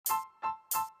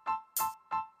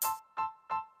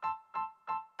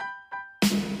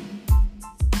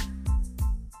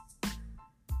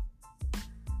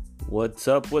What's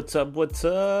up? What's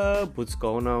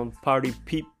going on, party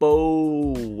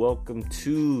people? Welcome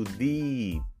to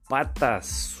the Patas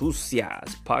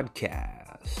Sucias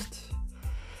podcast.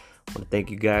 I want to thank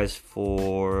you guys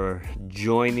for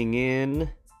joining in.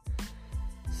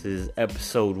 This is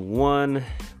episode 1.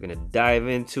 We're going to dive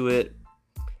into it.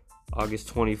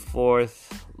 August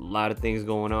 24th. A lot of things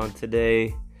going on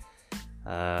today.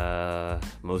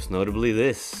 Most notably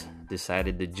this.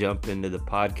 Decided to jump into the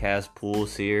podcast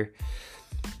pools here,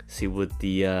 see what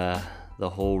the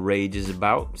whole rage is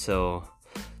about. So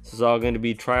this is all going to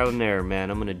be trial and error, man.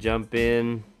 I'm going to jump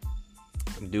in,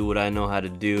 do what I know how to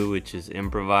do, which is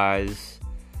improvise,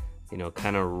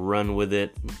 kind of run with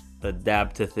it,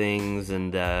 adapt to things,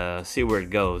 and see where it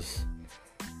goes.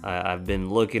 I've been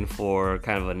looking for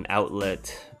kind of an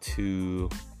outlet to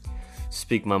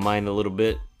speak my mind a little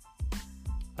bit.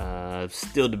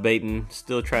 Still debating,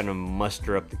 still trying to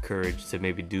muster up the courage to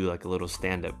maybe do like a little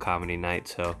stand-up comedy night.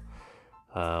 So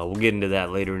we'll get into that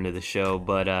later into the show.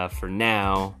 But for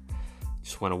now,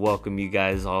 just want to welcome you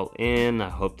guys all in. I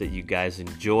hope that you guys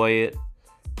enjoy it.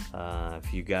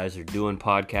 If you guys are doing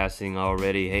podcasting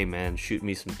already, hey man, shoot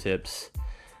me some tips.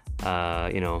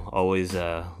 Always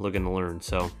looking to learn.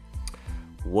 So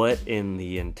what in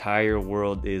the entire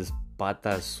world is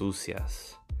patas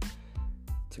sucias?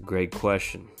 It's a great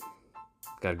question.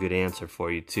 Got a good answer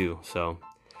for you too. So,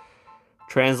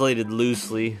 translated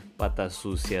loosely, patas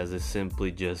sucias is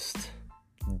simply just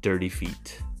dirty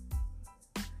feet.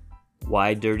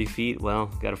 Why dirty feet? Well,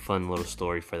 got a fun little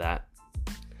story for that.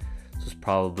 This was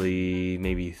probably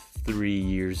maybe 3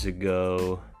 years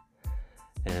ago,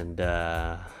 and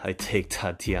I take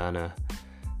Tatiana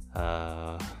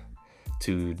to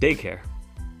daycare.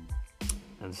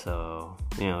 And so,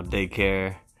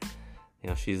 daycare,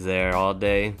 she's there all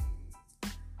day.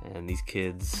 And these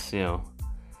kids,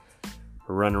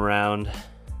 run around.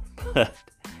 But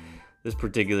this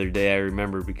particular day I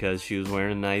remember because she was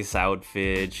wearing a nice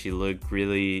outfit. She looked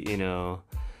really,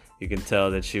 you can tell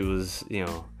that she was,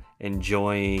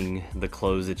 enjoying the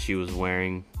clothes that she was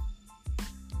wearing.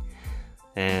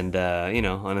 And,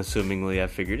 unassumingly I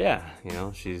figured,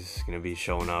 she's going to be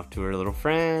showing off to her little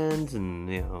friends. And,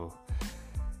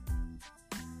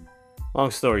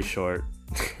 long story short,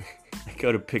 I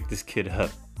go to pick this kid up.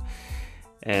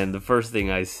 And the first thing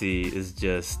I see is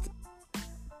just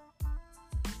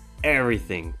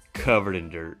everything covered in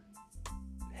dirt,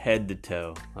 head to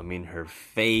toe. I mean, her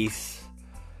face,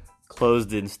 clothes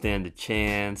didn't stand a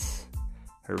chance,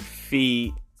 her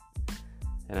feet.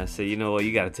 And I say, you know what,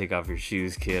 you got to take off your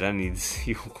shoes, kid. I need to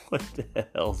see what the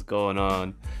hell's going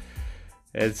on.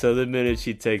 And so the minute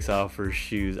she takes off her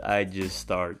shoes, I just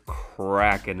start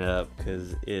cracking up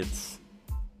because it's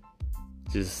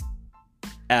just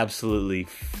absolutely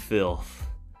filth.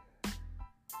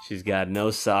 She's got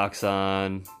no socks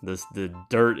on. The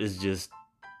dirt has just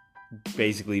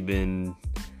basically been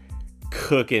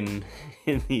cooking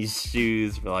in these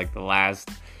shoes for like the last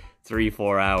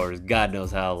 3-4 hours. God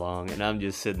knows how long. And I'm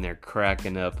just sitting there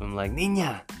cracking up. I'm like,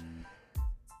 niña,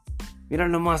 mira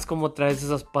nomás como traes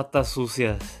esas patas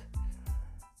sucias.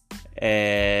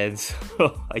 And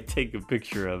so I take a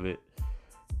picture of it.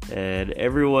 And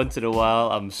every once in a while,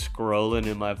 I'm scrolling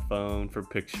in my phone for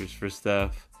pictures for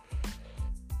stuff.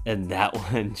 And that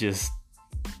one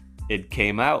it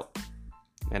came out.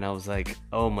 And I was like,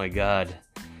 oh my God.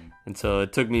 And so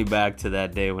it took me back to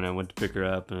that day when I went to pick her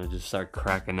up. And I just started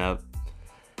cracking up.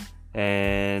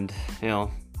 And,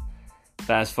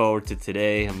 fast forward to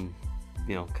today. I'm,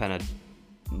 kind of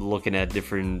looking at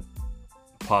different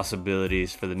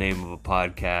possibilities for the name of a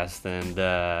podcast. And,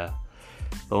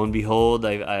 lo and behold,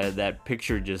 I that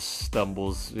picture just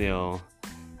stumbles,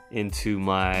 into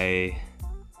my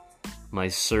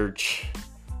search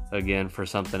again for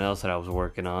something else that I was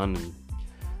working on, and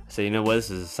I say, you know what, this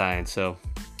is a sign. So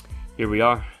here we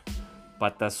are,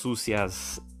 Patas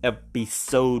Sucias,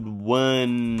 episode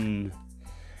 1,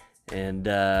 and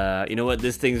you know what,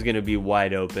 this thing's gonna be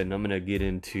wide open. I'm gonna get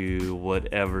into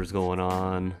whatever's going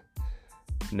on,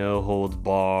 no holds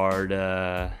barred.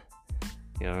 A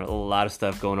lot of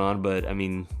stuff going on, but I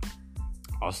mean,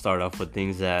 I'll start off with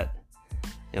things that,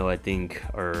 I think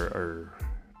are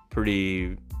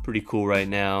pretty cool right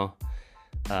now.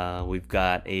 We've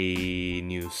got a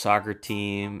new soccer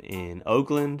team in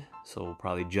Oakland, so we'll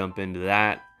probably jump into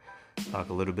that, talk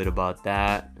a little bit about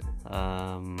that.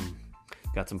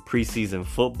 Got some preseason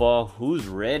football. Who's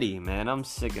ready, man? I'm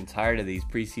sick and tired of these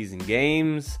preseason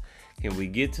games. Can we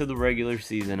get to the regular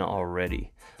season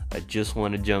already? I just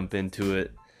want to jump into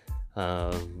it.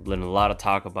 Been a lot of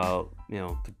talk about,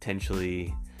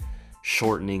 potentially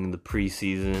shortening the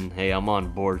preseason. Hey, I'm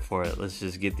on board for it. Let's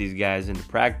just get these guys into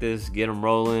practice, get them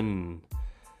rolling, and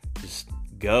just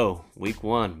go. Week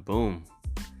 1, boom.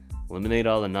 Eliminate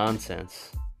all the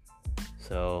nonsense.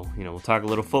 So, we'll talk a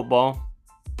little football.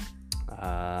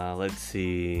 Let's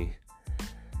see.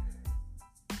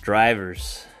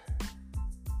 Drivers.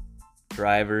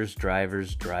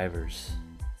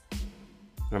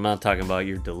 I'm not talking about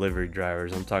your delivery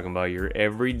drivers. I'm talking about your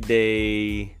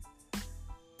everyday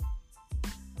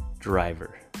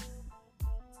driver.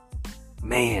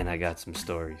 Man, I got some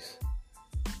stories.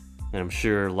 And I'm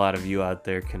sure a lot of you out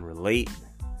there can relate.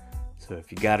 So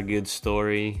if you got a good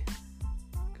story,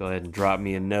 go ahead and drop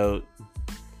me a note.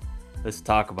 Let's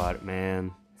talk about it,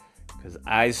 man. Because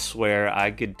I swear I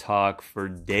could talk for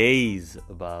days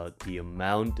about the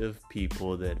amount of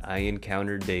people that I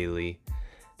encounter daily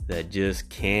that just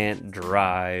can't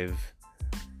drive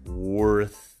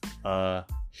worth a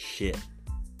shit.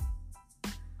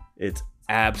 It's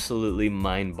absolutely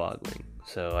mind-boggling.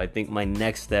 So I think my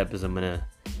next step is I'm going to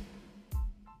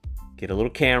get a little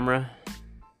camera,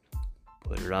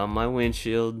 put it on my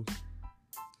windshield,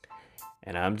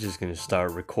 and I'm just going to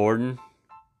start recording.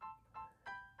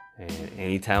 And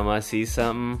anytime I see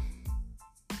something,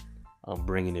 I'm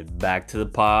bringing it back to the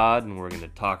pod and we're going to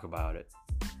talk about it.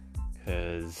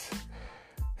 Because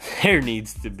there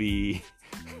needs to be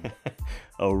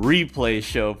a replay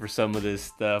show for some of this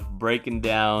stuff, breaking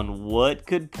down what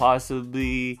could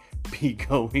possibly be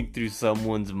going through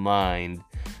someone's mind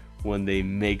when they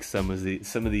make some of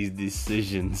these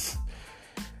decisions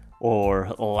or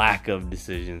lack of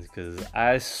decisions. Because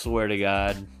I swear to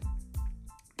God,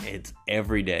 it's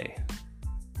every day.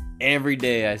 Every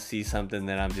day I see something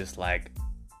that I'm just like,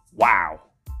 wow,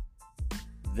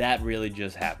 that really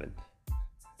just happened.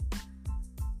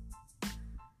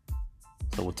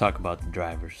 So we'll talk about the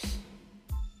drivers.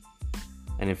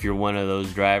 And if you're one of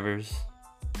those drivers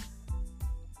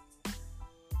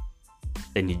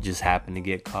and you just happen to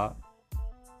get caught,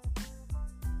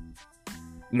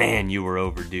 man, you were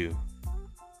overdue.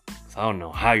 So I don't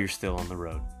know how you're still on the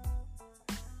road.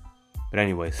 But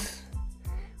anyways,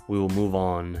 we will move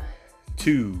on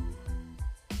to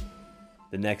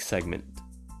the next segment,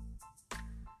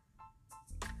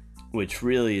 which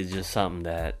really is just something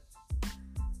that,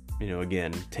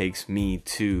 again, takes me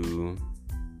to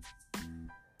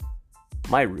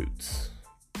my roots.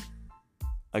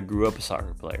 I grew up a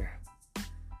soccer player.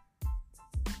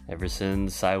 Ever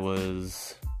since I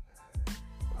was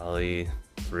probably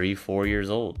 3-4 years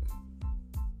old.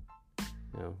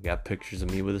 Got pictures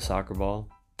of me with a soccer ball.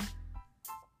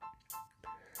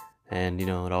 And, it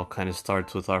all kind of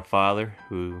starts with our father,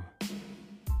 who,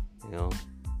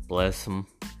 bless him,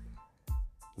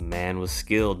 the man was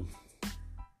skilled.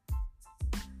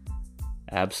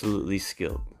 Absolutely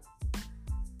skilled.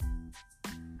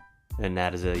 And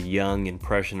that as a young,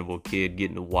 impressionable kid,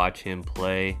 getting to watch him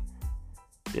play,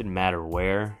 didn't matter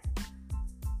where,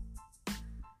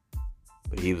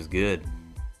 but he was good,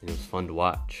 and it was fun to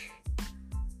watch.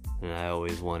 And I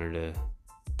always wanted to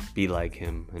be like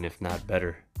him, and if not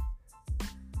better.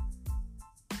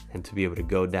 And to be able to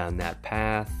go down that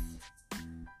path,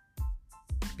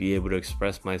 be able to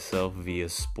express myself via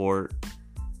sport,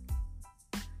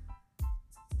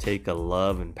 take a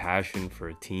love and passion for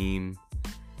a team,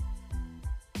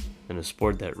 and a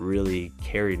sport that really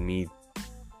carried me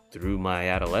through my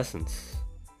adolescence.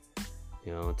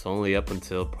 It's only up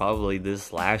until probably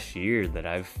this last year that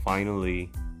I've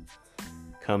finally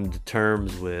come to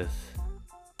terms with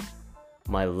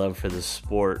my love for the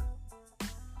sport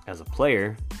as a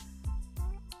player,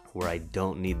 where I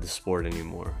don't need the sport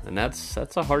anymore. And that's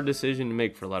a hard decision to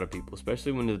make for a lot of people,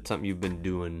 especially when it's something you've been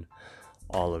doing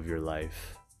all of your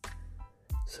life.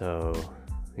 So,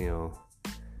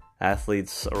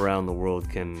 athletes around the world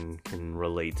can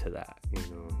relate to that.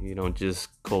 You don't just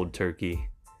cold turkey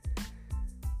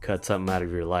cut something out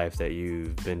of your life that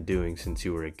you've been doing since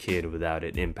you were a kid without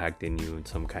it impacting you in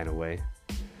some kind of way.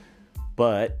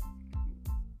 But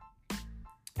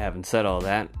having said all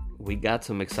that, we got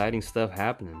some exciting stuff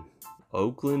happening.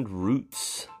 Oakland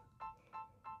Roots.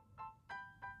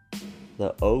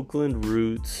 The Oakland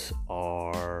Roots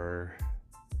are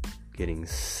getting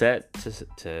set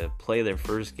to play their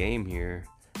first game here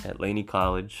at Laney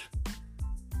College.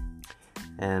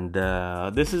 And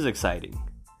this is exciting,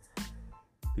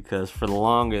 because for the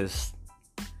longest,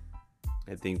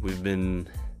 I think we've been,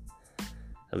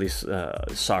 at least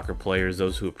soccer players,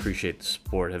 those who appreciate the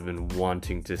sport, have been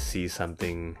wanting to see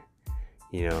something,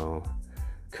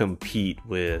 compete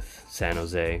with San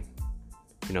Jose.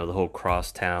 The whole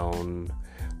crosstown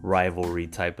rivalry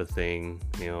type of thing.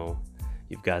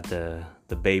 You've got the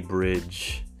Bay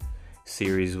Bridge,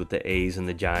 series with the A's and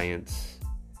the Giants,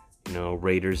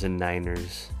 Raiders and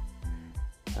Niners.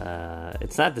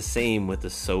 It's not the same with the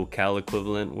SoCal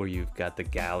equivalent where you've got the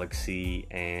Galaxy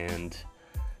and,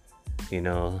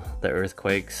 the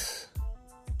Earthquakes,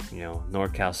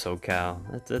 NorCal,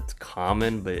 SoCal. That's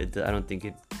common, but I don't think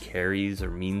it carries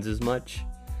or means as much.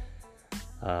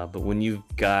 But when you've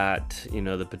got,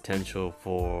 the potential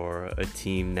for a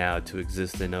team now to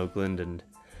exist in Oakland and,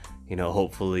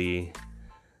 hopefully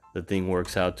the thing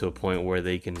works out to a point where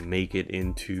they can make it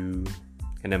into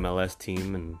an MLS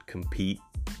team and compete,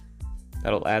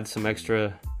 that'll add some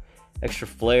extra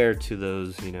flair to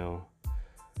those,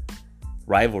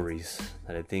 rivalries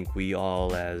that I think we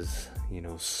all as,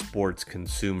 sports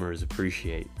consumers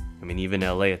appreciate. I mean, even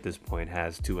LA at this point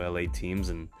has 2 LA teams,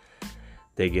 and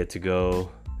they get to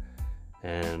go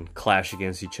and clash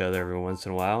against each other every once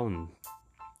in a while. And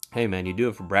hey, man, you do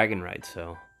it for bragging rights,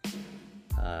 so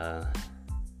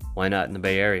why not in the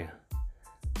Bay Area?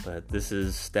 But this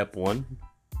is step one.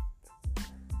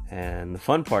 And the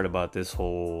fun part about this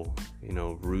whole,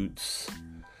 Roots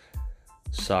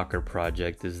soccer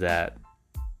project is that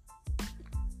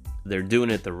they're doing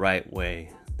it the right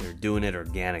way. They're doing it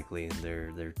organically, and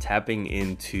they're tapping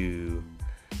into,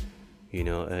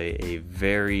 a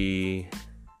very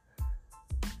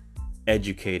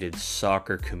educated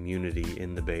soccer community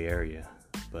in the Bay Area,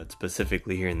 but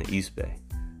specifically here in the East Bay.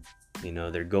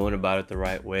 They're going about it the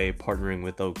right way, partnering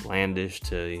with Oaklandish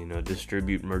to,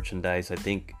 distribute merchandise. I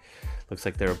think looks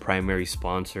like they're a primary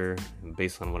sponsor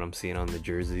based on what I'm seeing on the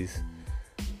jerseys.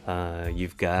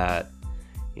 You've got,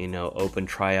 open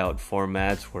tryout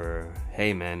formats where,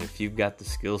 hey man, if you've got the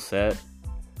skill set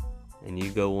and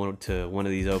you go to one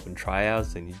of these open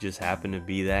tryouts and you just happen to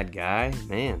be that guy,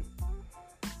 man,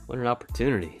 what an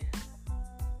opportunity.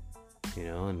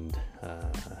 And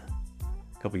a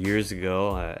couple years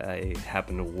ago, I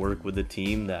happened to work with a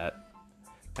team that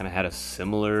kind of had a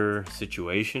similar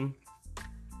situation.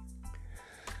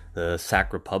 The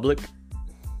Sac Republic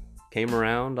came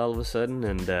around all of a sudden,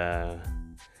 and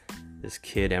this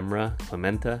kid, Emra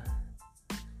Clementa,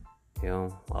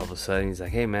 all of a sudden he's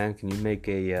like, hey man, can you make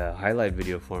a highlight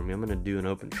video for me? I'm going to do an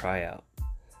open tryout.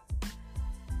 I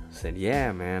said,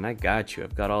 yeah man, I got you.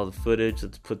 I've got all the footage.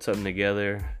 Let's put something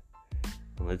together.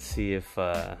 And let's see if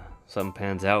something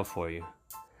pans out for you.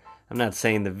 I'm not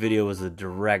saying the video was a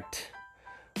direct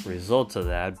result of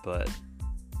that, but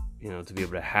to be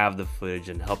able to have the footage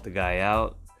and help the guy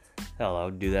out, hell, I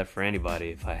would do that for anybody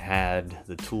if I had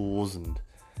the tools and,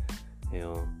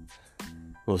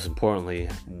 most importantly,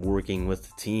 working with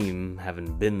the team,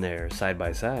 having been there side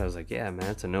by side. I was like, yeah, man,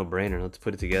 it's a no-brainer. Let's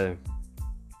put it together.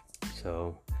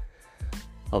 So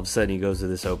all of a sudden he goes to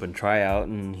this open tryout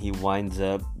and he winds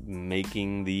up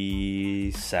making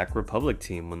the Sac Republic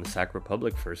team when the Sac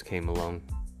Republic first came along.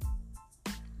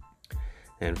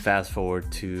 And fast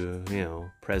forward to,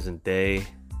 present day,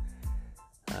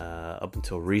 up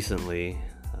until recently,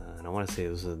 and I want to say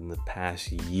it was in the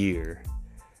past year,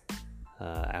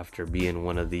 after being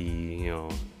one of the,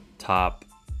 top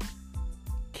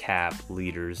cap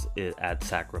leaders at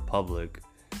Sac Republic,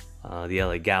 the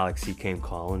LA Galaxy came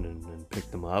calling and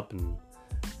picked them up and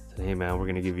said, hey man, we're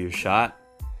going to give you a shot.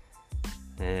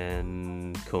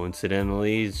 And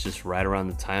coincidentally, it's just right around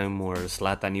the time where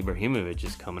Zlatan Ibrahimovic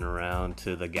is coming around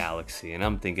to the Galaxy. And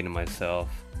I'm thinking to myself,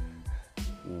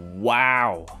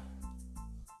 wow,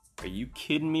 are you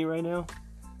kidding me right now?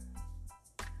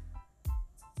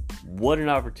 What an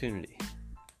opportunity.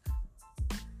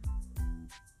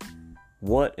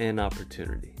 What an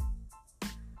opportunity.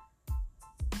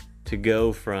 To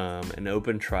go from an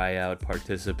open tryout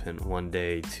participant one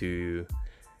day to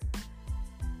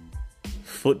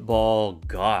football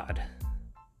god.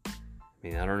 I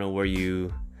mean, I don't know where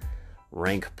you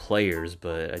rank players,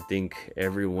 but I think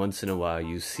every once in a while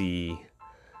you see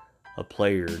a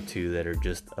player or two that are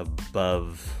just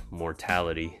above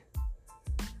mortality.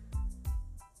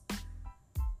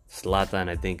 Zlatan,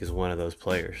 I think, is one of those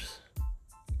players.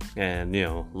 And,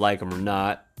 like him or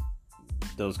not,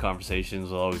 those conversations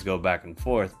will always go back and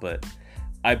forth, but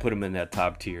I put him in that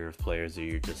top tier of players that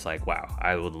you're just like, wow,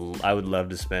 I would love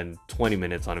to spend 20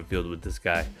 minutes on a field with this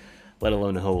guy, let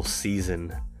alone a whole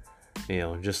season,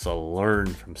 just to learn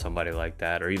from somebody like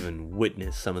that or even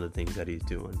witness some of the things that he's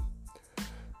doing.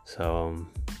 So,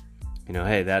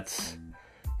 hey, that's,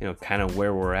 kind of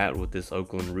where we're at with this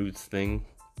Oakland Roots thing,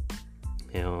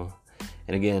 and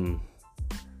again,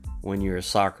 when you're a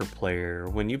soccer player,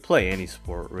 when you play any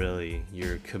sport really,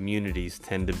 your communities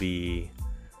tend to be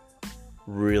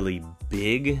really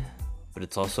big, but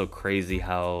it's also crazy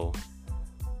how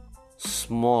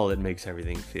small it makes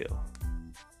everything feel.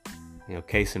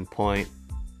 Case in point,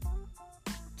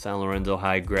 San Lorenzo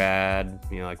High grad.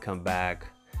 I come back,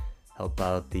 help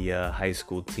out the high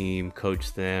school team,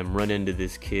 coach them, run into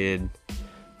this kid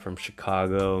from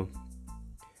Chicago,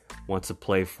 wants to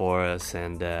play for us,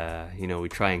 and we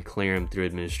try and clear him through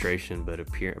administration, but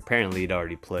apparently he'd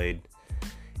already played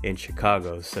in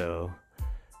Chicago, so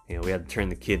we had to turn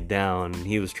the kid down, and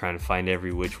he was trying to find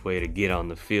every which way to get on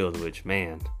the field, which,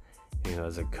 man,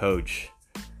 as a coach,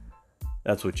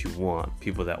 that's what you want.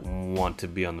 People that want to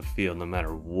be on the field no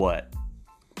matter what.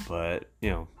 But,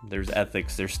 there's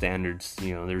ethics, there's standards,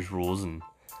 there's rules, and,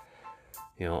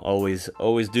 always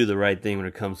do the right thing when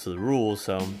it comes to the rules.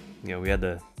 So, we had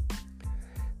to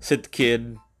sit the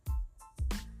kid,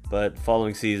 but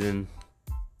following season,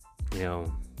 he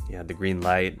had the green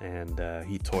light, and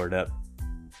he tore it up.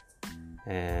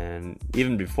 And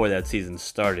even before that season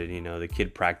started, the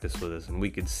kid practiced with us, and we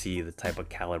could see the type of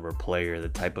caliber player, the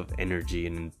type of energy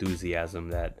and enthusiasm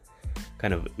that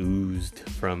kind of oozed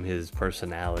from his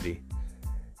personality.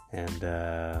 And,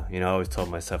 I always told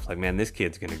myself, like, man, this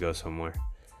kid's going to go somewhere,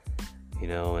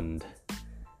 and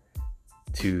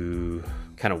to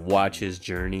kind of watch his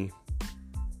journey.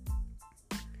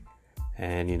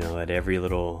 And, at every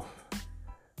little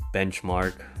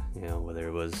benchmark, whether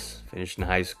it was finishing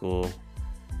high school,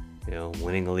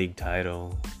 winning a league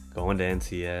title, going to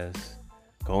NCS,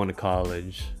 going to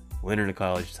college, winning a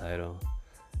college title,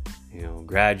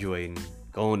 graduating,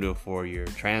 going to a 4-year,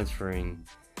 transferring,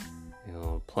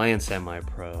 playing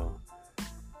semi-pro,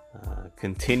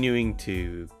 continuing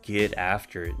to get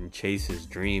after it and chase his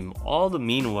dream, all the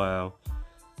meanwhile,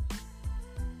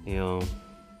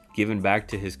 giving back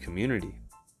to his community,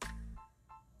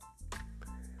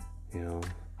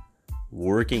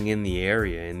 working in the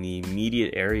area, in the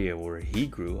immediate area where he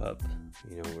grew up,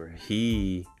 where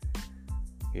he,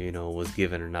 was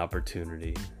given an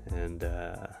opportunity. And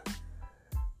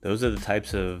those are the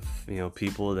types of,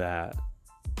 people that,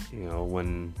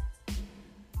 when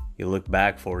you look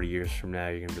back 40 years from now,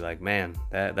 you're going to be like, man,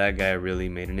 that guy really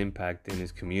made an impact in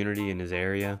his community, in his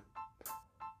area.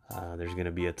 There's going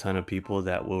to be a ton of people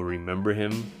that will remember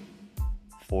him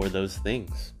for those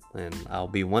things, and I'll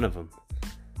be one of them.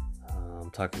 I'm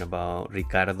talking about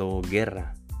Ricardo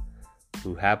Guerra,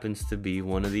 who happens to be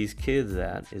one of these kids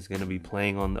that is going to be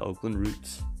playing on the Oakland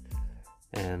Roots.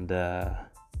 And,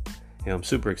 I'm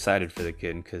super excited for the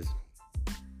kid because,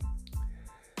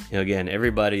 again,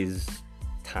 everybody's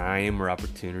time or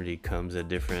opportunity comes at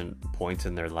different points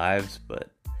in their lives.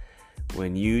 But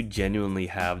when you genuinely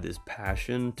have this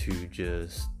passion to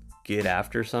just get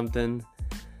after something,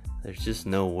 there's just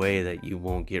no way that you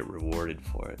won't get rewarded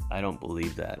for it. I don't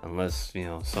believe that unless,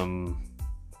 some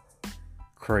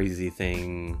crazy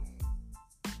thing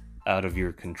out of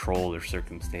your control or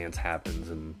circumstance happens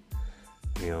and,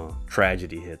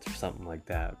 tragedy hits or something like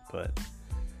that. But,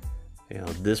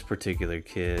 this particular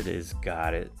kid has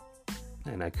got it.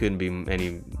 And I couldn't be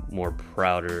any more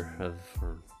proud of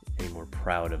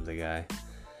the guy.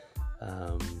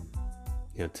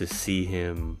 To see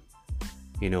him,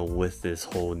 with this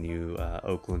whole new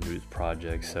Oakland Roots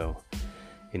project. So,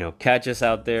 catch us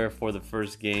out there for the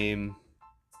first game.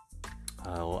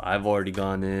 I've already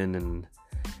gone in, and,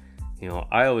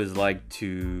 I always like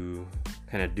to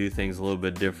kind of do things a little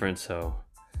bit different. So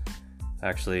I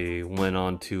actually went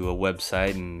on to a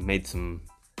website and made some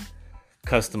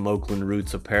custom Oakland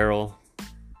Roots apparel.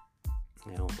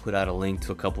 Put out a link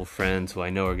to a couple friends who I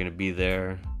know are going to be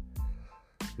there.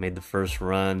 Made the first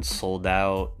run, sold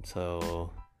out.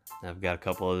 So I've got a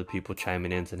couple other people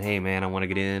chiming in saying, hey man, I want to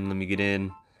get in, let me get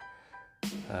in.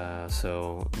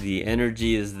 So the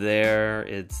energy is there.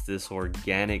 It's this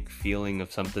organic feeling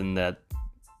of something that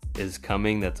is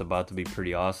coming that's about to be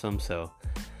pretty awesome. So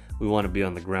we want to be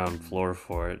on the ground floor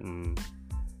for it. And,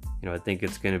 I think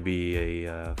it's going to be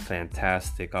a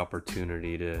fantastic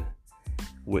opportunity to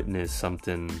witness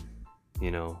something,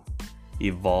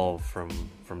 evolve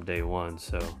from day one.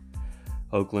 So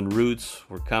Oakland Roots,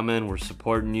 we're coming, we're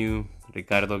supporting you.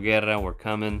 Ricardo Guerra, we're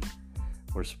coming,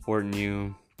 we're supporting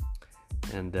you.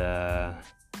 And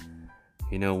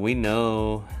we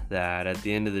know that at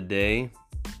the end of the day,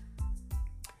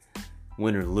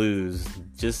 win or lose,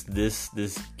 just this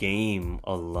game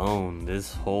alone,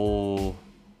 this whole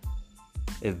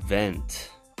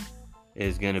event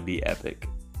is going to be epic.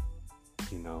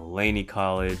 Laney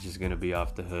College is going to be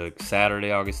off the hook.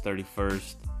 Saturday, August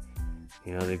 31st.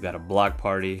 They've got a block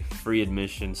party, free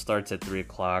admission, starts at 3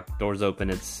 o'clock, doors open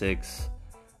at 6,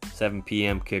 7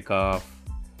 p.m. kickoff.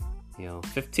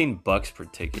 $15 per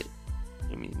ticket.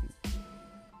 I mean,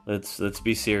 let's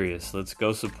be serious. Let's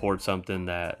go support something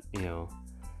that,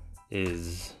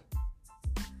 is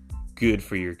good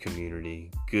for your community,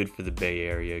 good for the Bay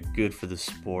Area, good for the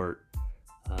sport.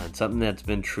 It's something that's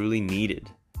been truly needed.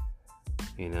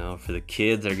 For the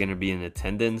kids that are going to be in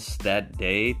attendance that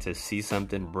day to see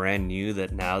something brand new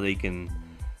that now they can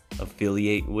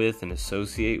affiliate with and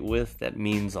associate with, that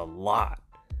means a lot.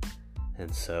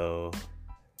 And so,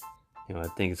 I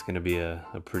think it's going to be a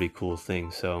pretty cool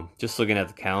thing. So just looking at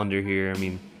the calendar here,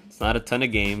 it's not a ton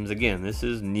of games. Again, this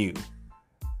is new.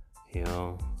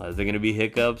 Are there going to be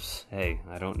hiccups? Hey,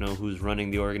 I don't know who's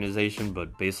running the organization,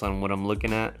 but based on what I'm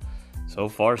looking at, so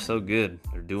far so good.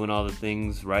 They're doing all the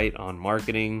things right on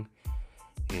marketing,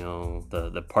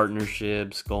 the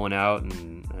partnerships, going out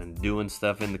and doing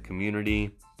stuff in the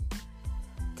community.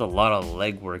 It's a lot of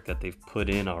legwork that they've put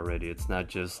in already. It's not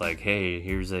just like, hey,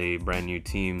 here's a brand new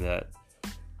team that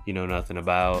you know nothing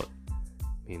about.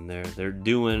 They're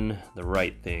doing the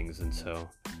right things, and so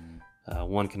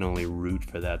one can only root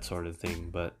for that sort of thing.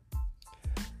 But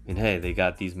hey, they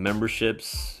got these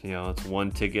memberships. It's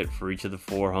one ticket for each of the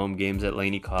 4 home games at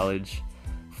Laney College,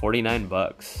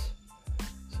 $49.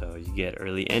 So you get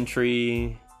early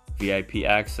entry, VIP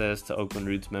access to Oakland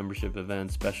Roots membership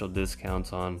events, special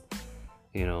discounts on,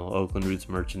 Oakland Roots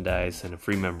merchandise, and a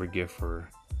free member gift for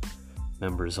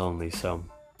members only. So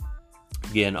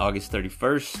again, August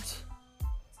 31st,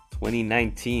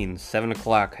 2019, 7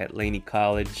 o'clock at Laney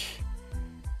College.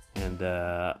 And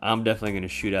I'm definitely going to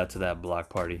shoot out to that block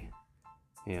party.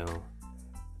 I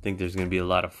think there's going to be a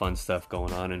lot of fun stuff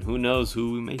going on, and who knows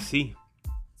who we may see.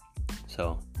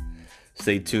 So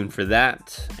stay tuned for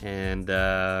that. And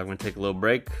I'm going to take a little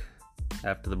break.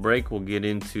 After the break, we'll get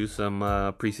into some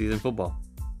preseason football.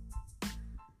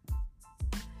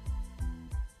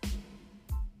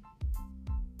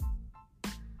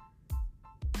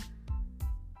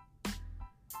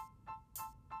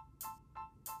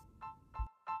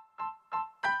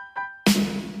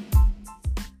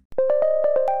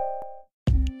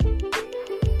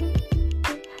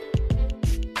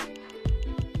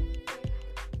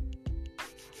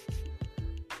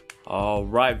 All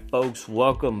right, folks,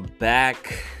 welcome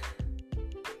back.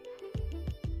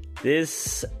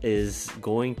 This is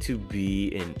going to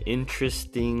be an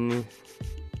interesting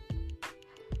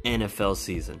NFL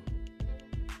season.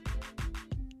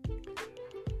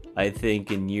 I think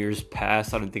in years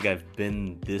past, I don't think I've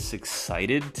been this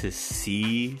excited to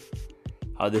see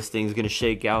how this thing's going to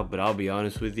shake out, but I'll be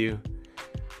honest with you.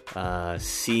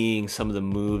 Seeing some of the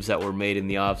moves that were made in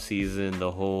the offseason,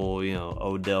 the whole,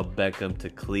 Odell Beckham to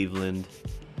Cleveland.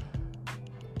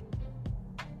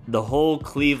 The whole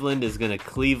Cleveland is going to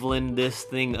Cleveland this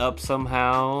thing up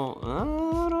somehow.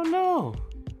 I don't know.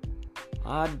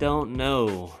 I don't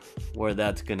know where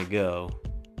that's going to go.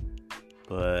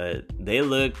 But they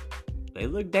look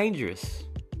dangerous.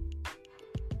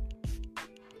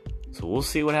 So we'll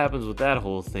see what happens with that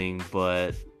whole thing,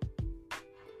 but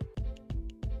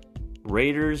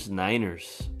Raiders,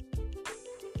 Niners.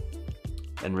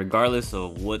 And regardless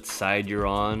of what side you're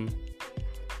on,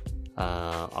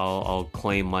 I'll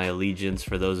claim my allegiance.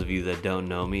 For those of you that don't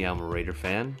know me, I'm a Raider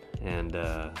fan. And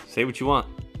say what you want.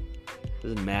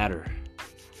 Doesn't matter.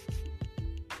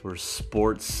 We're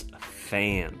sports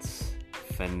fans.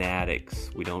 Fanatics.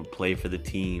 We don't play for the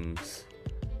teams.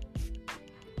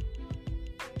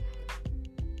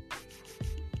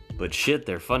 But shit,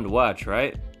 they're fun to watch,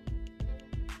 right?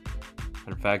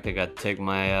 Matter of fact, I got to take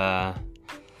my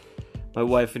my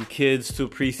wife and kids to a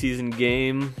preseason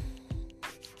game.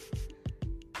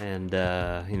 And,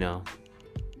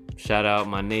 shout out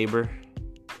my neighbor,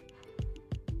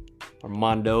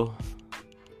 Armando.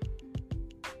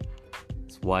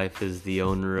 His wife is the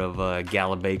owner of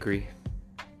Gala Bakery.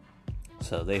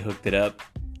 So they hooked it up.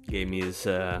 Gave me his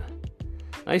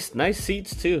nice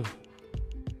seats too.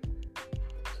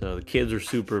 So the kids were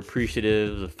super appreciative.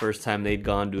 It was the first time they'd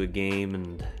gone to a game,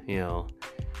 and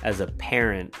as a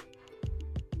parent,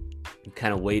 you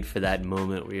kind of wait for that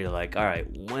moment where you're like, all right,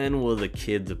 when will the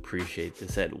kids appreciate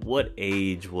this? At what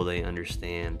age will they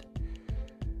understand?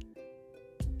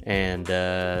 And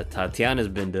Tatiana's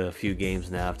been to a few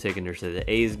games now. I've taken her to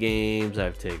the A's games.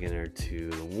 I've taken her to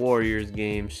the Warriors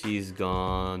games. She's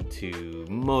gone to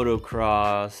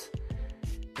motocross.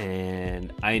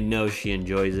 And I know she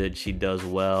enjoys it. She does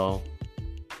well.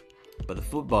 But the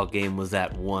football game was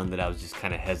that one that I was just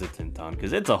kind of hesitant on,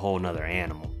 because it's a whole nother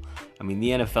animal. I mean, the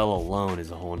NFL alone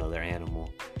is a whole nother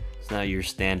animal. It's not your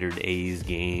standard A's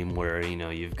game where,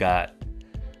 you've got,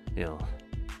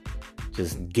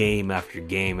 just game after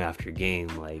game after game.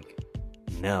 Like,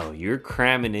 no, you're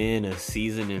cramming in a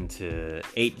season into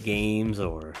 8 games,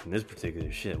 or in this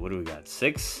particular shit, what do we got,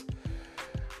 6?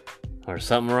 Or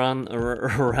something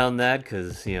around that,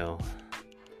 because,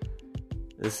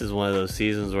 this is one of those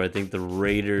seasons where I think the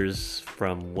Raiders,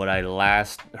 from what I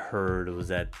last heard, was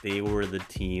that they were the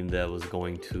team that was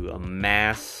going to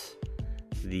amass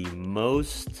the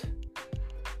most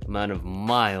amount of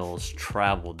miles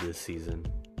traveled this season,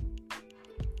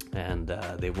 and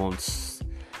they won't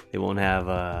have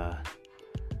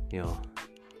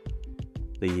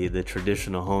the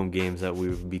traditional home games that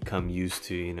we've become used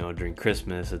to, during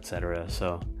Christmas, etc.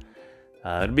 So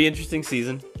it'll be an interesting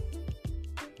season.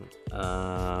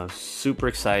 Super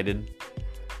excited,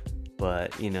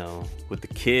 but with the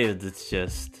kids, it's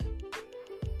just,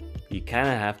 you kind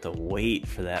of have to wait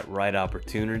for that right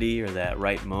opportunity or that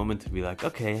right moment to be like,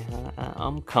 okay,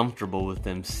 I'm comfortable with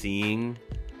them seeing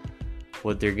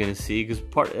what they're gonna see. Because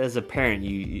as a parent,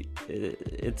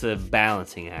 it's a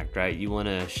balancing act, right? You want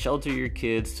to shelter your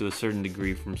kids to a certain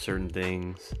degree from certain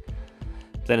things.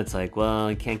 Then it's like, well,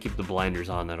 you can't keep the blinders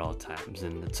on at all times,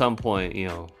 and at some point,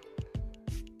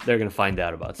 they're gonna find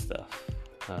out about stuff.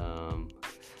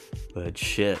 But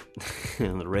shit,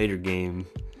 in the Raider game,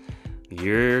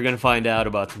 you're gonna find out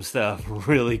about some stuff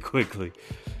really quickly.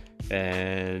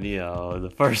 And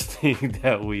the first thing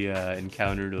that we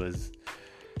encountered was,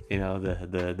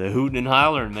 the hooting and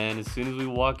hollering, man. As soon as we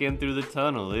walk in through the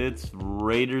tunnel, it's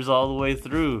Raiders all the way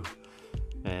through.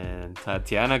 And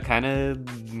Tatiana kind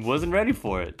of wasn't ready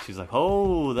for it. She's like,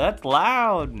 oh, that's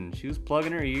loud. And she was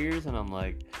plugging her ears, and I'm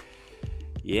like,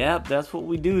 yep, that's what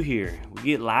we do here. We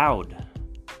get loud.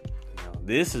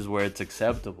 This is where it's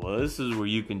acceptable. This is where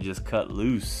you can just cut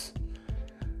loose.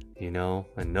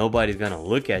 And nobody's going to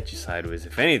look at you sideways.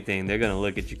 If anything, they're going to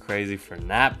look at you crazy for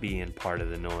not being part of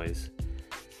the noise.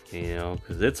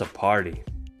 Because it's a party.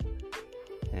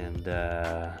 And,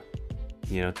 to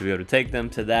be able to take them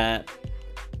to that,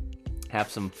 have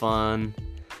some fun,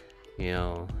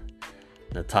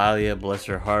 Natalia, bless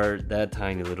her heart, that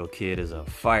tiny little kid is a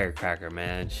firecracker,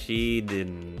 man. She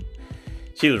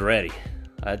was ready.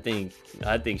 I think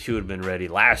she would have been ready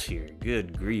last year.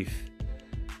 Good grief.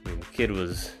 The kid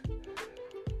was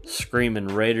screaming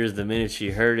Raiders the minute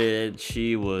she heard it.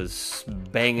 She was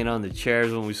banging on the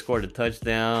chairs when we scored a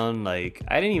touchdown. Like,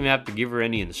 I didn't even have to give her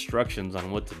any instructions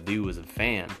on what to do as a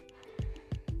fan.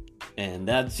 And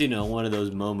that's, one of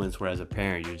those moments where as a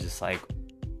parent, you're just like,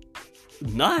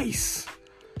 nice.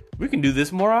 We can do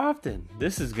this more often.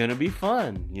 This is going to be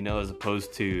fun, as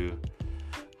opposed to,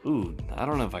 ooh, I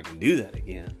don't know if I can do that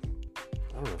again.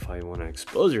 I don't know if I want to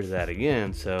expose her to that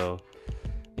again. So,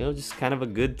 just kind of a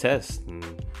good test. And,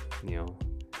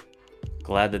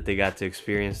 glad that they got to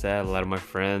experience that. A lot of my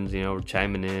friends, were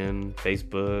chiming in,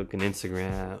 Facebook and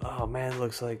Instagram. Oh, man,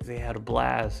 looks like they had a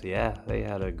blast. Yeah, they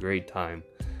had a great time.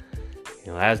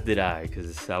 As did I,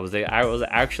 because I was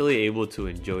actually able to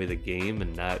enjoy the game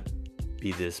and not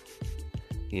be this,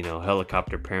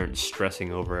 helicopter parent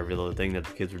stressing over every little thing that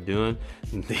the kids were doing.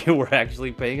 They were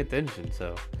actually paying attention.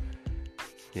 So,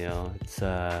 it's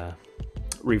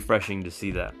refreshing to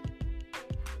see that.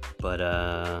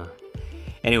 But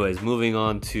anyways, moving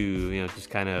on to,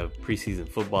 just kind of preseason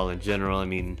football in general. I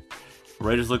mean,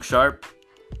 Raiders look sharp,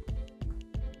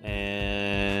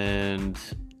 and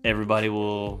everybody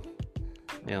will,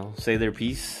 say their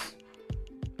piece.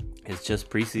 It's just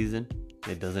preseason.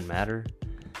 It doesn't matter.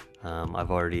 I've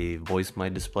already voiced my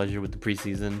displeasure with the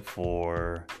preseason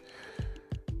for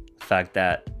the fact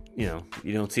that, you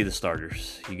don't see the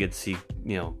starters. You get to see,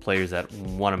 players that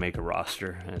want to make a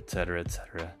roster, et cetera, et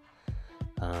cetera.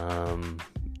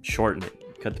 Shorten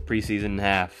it. Cut the preseason in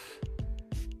half.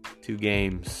 2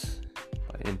 games.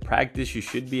 In practice, you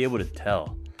should be able to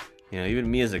tell. Even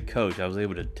me as a coach, I was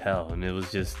able to tell. And it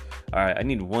was just, all right, I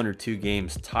need 1 or 2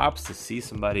 games tops to see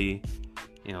somebody,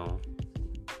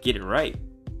 get it right.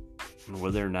 And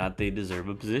whether or not they deserve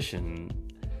a position.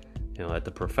 At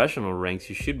the professional ranks,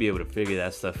 you should be able to figure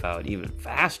that stuff out even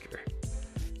faster.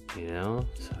 So,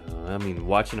 I mean,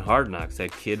 watching Hard Knocks,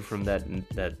 that kid from that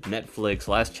Netflix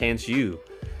Last Chance U.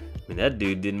 I mean, that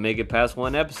dude didn't make it past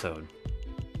 1 episode.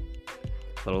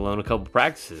 Let alone a couple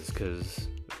practices, because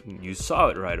you saw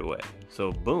it right away.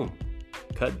 So, boom.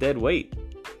 Cut dead weight.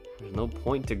 There's no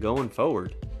point to going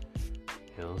forward.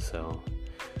 So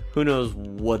who knows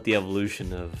what the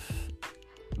evolution of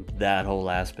that whole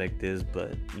aspect is,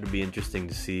 but it'll be interesting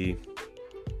to see,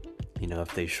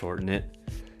 if they shorten it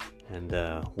and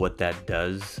what that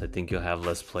does. I think you'll have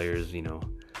less players,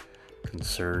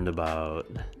 concerned about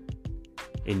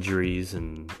injuries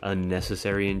and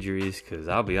unnecessary injuries, because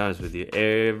I'll be honest with you,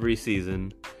 every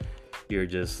season you're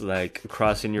just like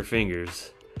crossing your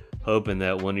fingers hoping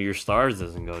that one of your stars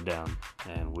doesn't go down,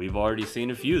 and we've already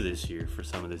seen a few this year for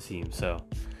some of the teams. So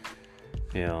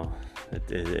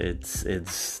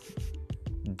it's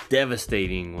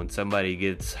devastating when somebody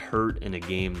gets hurt in a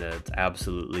game that's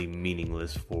absolutely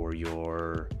meaningless for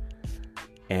your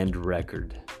end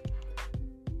record.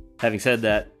 Having said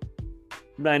that,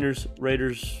 Niners,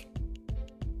 Raiders,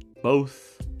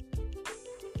 both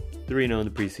 3-0 in the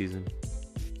preseason.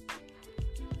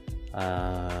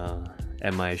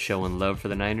 Am I showing love for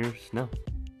the Niners? No.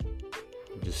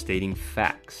 I'm just stating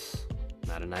facts.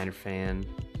 Not a Niner fan.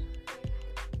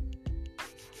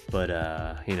 But,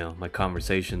 my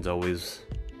conversation's always...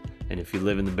 And if you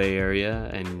live in the Bay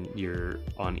Area and you're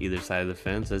on either side of the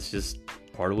fence, that's just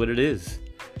part of what it is.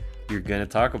 You're going to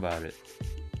talk about it.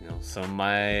 Some of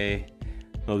my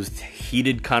most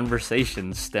heated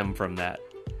conversations stem from that.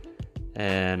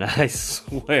 And I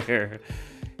swear,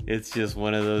 it's just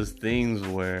one of those things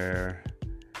where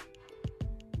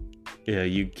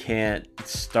you can't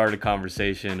start a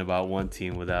conversation about one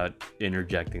team without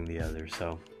interjecting the other.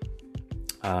 So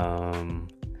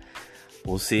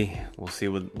we'll see. We'll see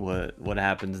what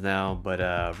happens now.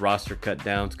 But roster cut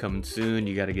downs coming soon.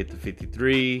 You got to get to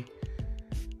 53.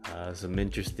 Some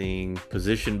interesting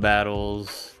position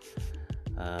battles.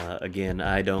 Again,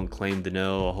 I don't claim to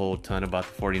know a whole ton about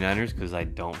the 49ers because I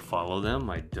don't follow them.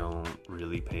 I don't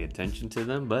really pay attention to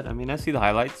them. But, I see the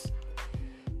highlights.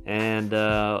 And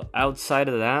outside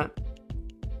of that,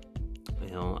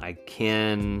 I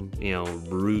can,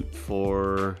 root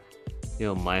for,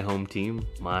 my home team,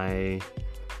 my,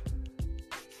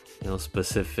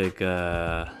 specific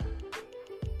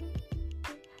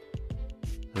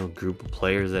group of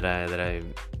players that I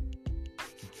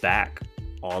back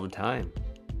all the time.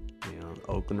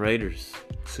 Oakland Raiders,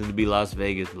 soon to be Las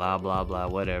Vegas, blah blah blah,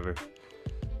 whatever.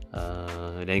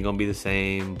 It ain't gonna be the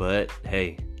same, but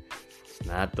hey, it's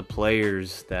not the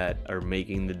players that are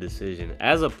making the decision.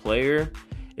 As a player,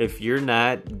 if you're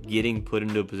not getting put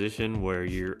into a position where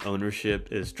your ownership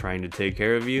is trying to take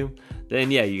care of you,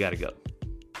 then yeah, you gotta go.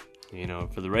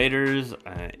 For the Raiders,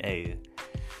 hey,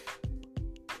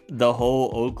 the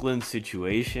whole Oakland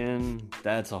situation,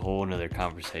 that's a whole nother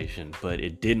conversation, but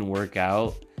it didn't work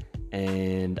out,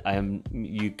 and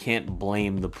you can't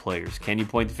blame the players. Can you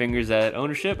point the fingers at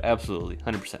ownership? Absolutely,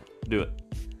 100%. Do it.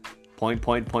 Point.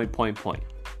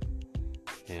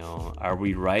 Are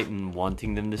we right in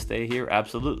wanting them to stay here?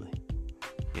 Absolutely.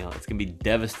 It's going to be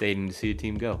devastating to see a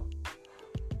team go.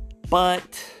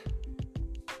 But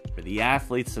for the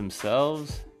athletes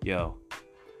themselves,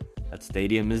 that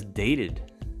stadium is dated.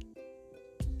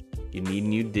 You need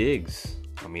new digs.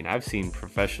 I've seen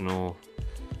professional,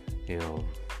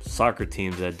 soccer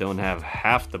teams that don't have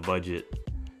half the budget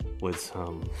with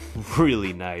some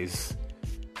really nice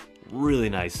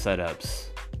setups.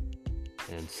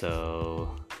 And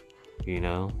so,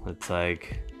 it's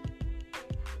like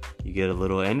you get a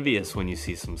little envious when you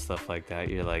see some stuff like that.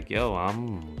 You're like,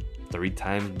 I'm 3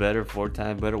 times better, 4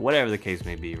 times better, whatever the case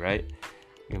may be, right?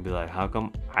 You're gonna be like, how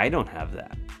come I don't have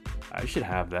that? I should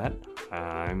have that.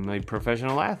 I'm a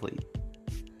professional athlete.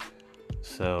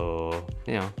 So,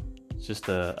 it's just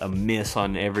a miss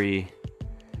on every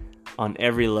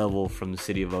level, from the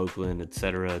city of Oakland,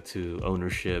 etc., to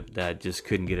ownership, that just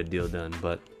couldn't get a deal done.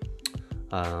 But,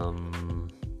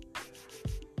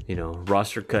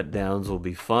 roster cut downs will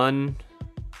be fun.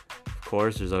 Of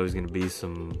course, there's always going to be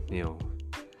some,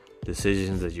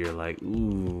 decisions that you're like,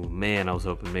 ooh, man, I was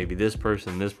hoping maybe this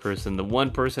person. The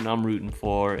one person I'm rooting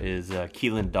for is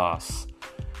Keelan Doss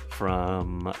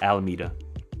from Alameda.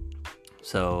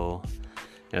 So,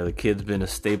 the kid's been a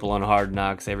staple on Hard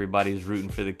Knocks. Everybody's rooting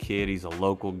for the kid. He's a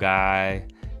local guy.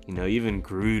 Even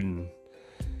Gruden,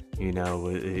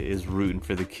 is rooting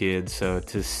for the kid. So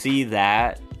to see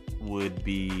that would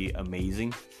be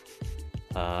amazing.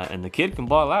 And the kid can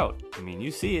ball out.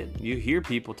 You see it. You hear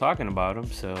people talking about him.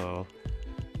 So,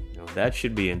 that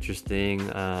should be interesting.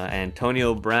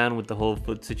 Antonio Brown with the whole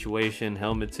foot situation,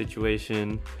 helmet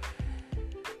situation.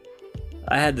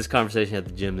 I had this conversation at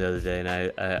the gym the other day, and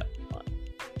I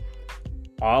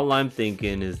all I'm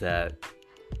thinking is that,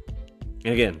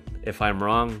 and again, if I'm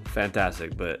wrong,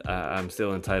 fantastic, but I'm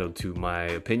still entitled to my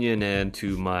opinion and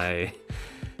to my,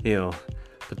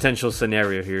 potential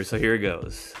scenario here. So here it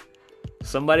goes.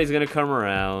 Somebody's going to come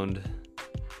around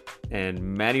and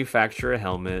manufacture a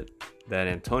helmet that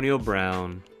Antonio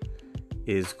Brown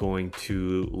is going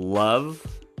to love,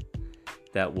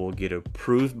 that will get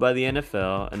approved by the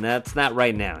NFL, and that's not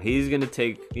right now. He's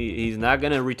not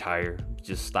going to retire.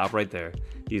 Just stop right there.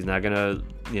 He's not going to,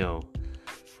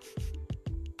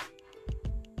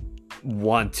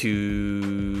 want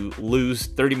to lose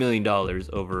 $30 million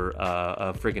over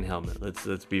a freaking helmet.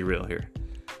 Let's be real here.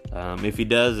 If he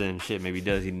does, and shit, maybe he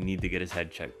does, he need to get his head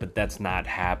checked. But that's not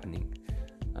happening.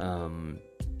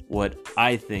 what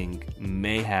I think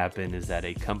may happen is that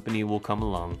a company will come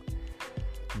along,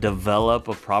 develop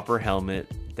a proper helmet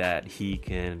that he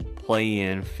can play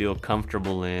in, feel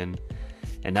comfortable in,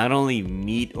 and not only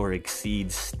meet or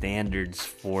exceed standards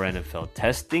for NFL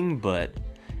testing, but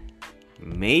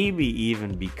maybe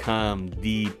even become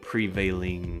the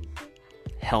prevailing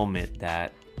helmet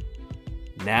that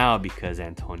now, because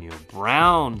Antonio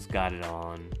Brown's got it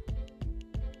on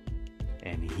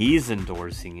and he's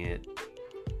endorsing it,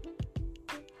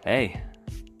 hey,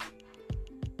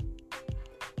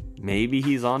 maybe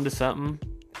he's onto something,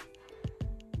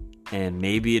 and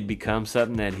maybe it becomes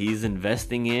something that he's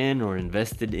investing in or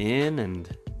invested in. And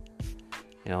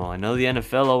I know the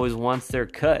NFL always wants their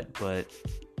cut, but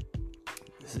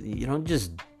you don't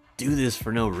just do this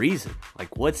for no reason.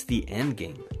 Like, what's the end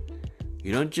game?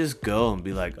 You don't just go and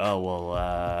be like, oh, well,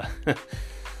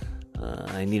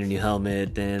 I need a new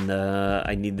helmet and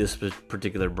I need this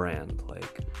particular brand.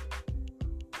 Like,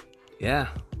 yeah,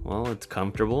 well, it's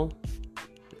comfortable.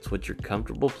 It's what you're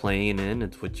comfortable playing in.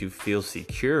 It's what you feel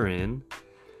secure in.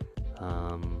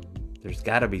 There's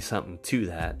got to be something to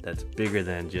that that's bigger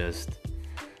than just,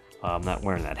 I'm not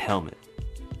wearing that helmet.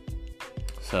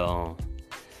 So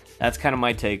that's kind of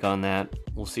my take on that.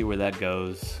 We'll see where that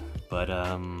goes. But,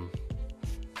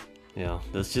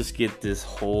 let's just get this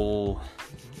whole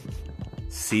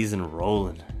season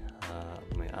rolling.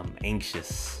 I'm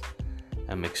anxious.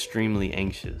 I'm extremely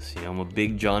anxious. I'm a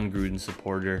big John Gruden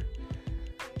supporter.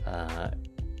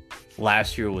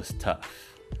 Last year was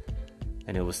tough.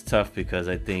 And it was tough because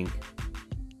I think,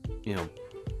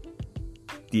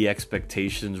 the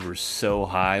expectations were so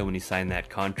high when he signed that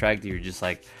contract. You're just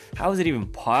like, how is it even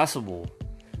possible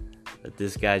that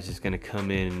this guy's just going to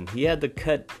come in? He had to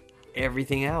cut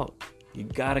everything out. You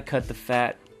got to cut the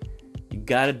fat. You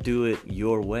got to do it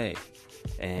your way.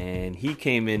 And he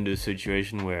came into a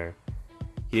situation where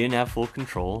he didn't have full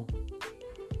control.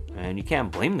 And you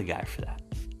can't blame the guy for that.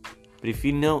 But if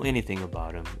you know anything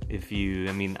about him,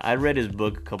 I read his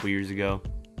book a couple years ago.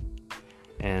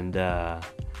 And,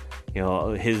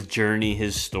 his journey,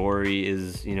 his story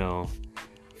is,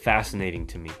 fascinating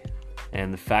to me.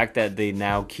 And the fact that they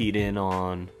now keyed in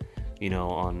on,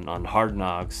 on Hard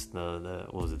Knocks,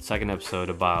 the second episode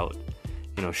about,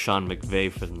 Sean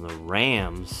McVay for the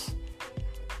Rams,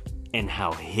 and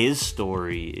how his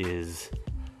story is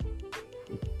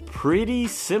pretty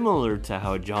similar to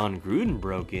how John Gruden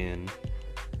broke in.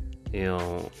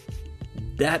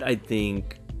 That, I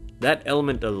think, that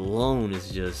element alone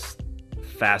is just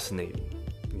fascinating.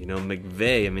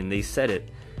 McVay, they said it.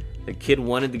 The kid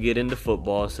wanted to get into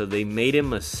football, so they made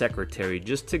him a secretary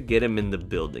just to get him in the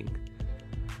building.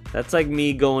 That's like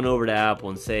me going over to Apple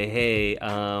and say, hey,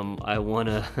 I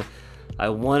wanna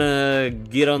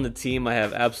get on the team. I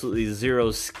have absolutely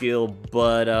zero skill,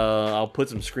 but I'll put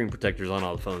some screen protectors on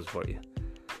all the phones for you.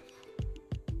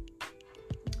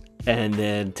 And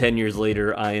then 10 years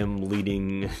later, I am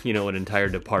leading, an entire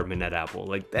department at Apple.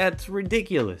 Like, that's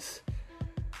ridiculous.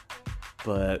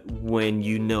 But when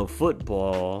you know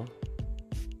football,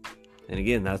 and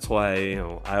again, that's why,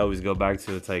 I always go back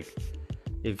to, it's like,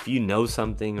 if you know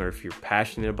something or if you're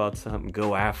passionate about something,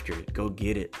 go after it, go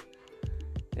get it.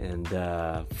 And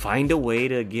find a way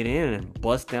to get in and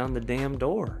bust down the damn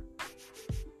door.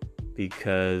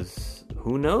 Because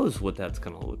who knows what that's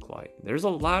going to look like. There's a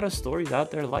lot of stories out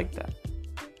there like that.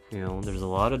 There's a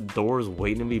lot of doors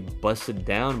waiting to be busted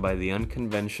down by the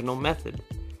unconventional method.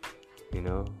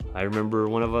 I remember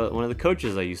one of the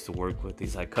coaches I used to work with.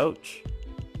 He's like, Coach,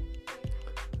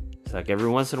 it's like every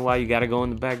once in a while you got to go in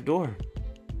the back door.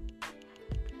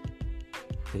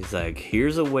 He's like,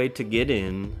 here's a way to get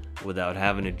in without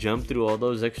having to jump through all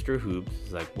those extra hoops.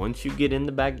 It's like, once you get in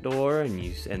the back door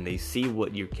and they see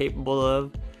what you're capable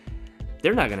of,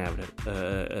 they're not gonna have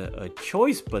a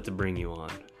choice but to bring you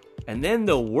on. And then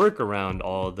they'll work around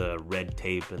all the red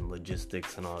tape and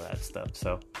logistics and all that stuff.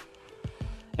 So,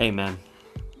 hey man,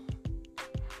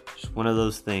 just one of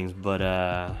those things. But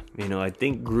I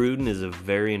think Gruden is a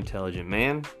very intelligent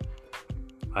man.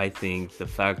 I think the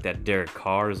fact that Derek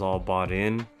Carr is all bought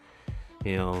in,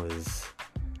 is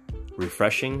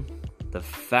refreshing. The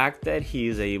fact that he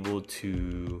is able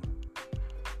to,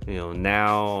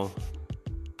 now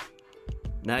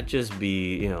not just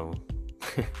be,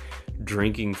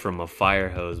 drinking from a fire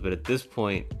hose, but at this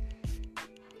point,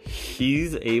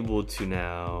 he's able to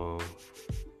now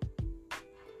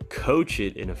coach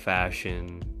it in a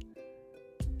fashion,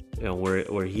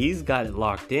 where he's got it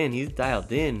locked in, he's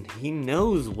dialed in, he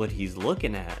knows what he's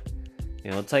looking at.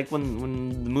 It's like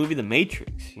when the movie The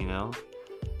Matrix, and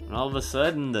all of a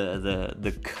sudden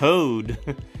the code,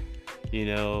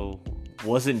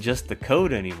 wasn't just the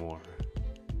code anymore.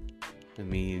 I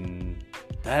mean,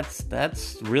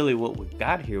 that's really what we've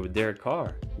got here with Derek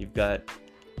Carr. You've got,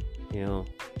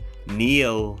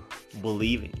 Neo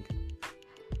believing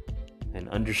and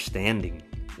understanding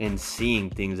and seeing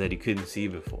things that he couldn't see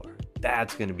before.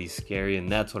 That's going to be scary, and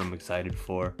that's what I'm excited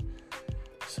for.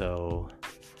 So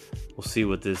we'll see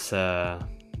what this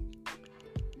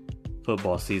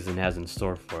football season has in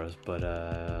store for us. But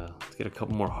let's get a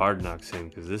couple more Hard Knocks in,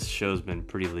 because this show's been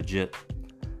pretty legit.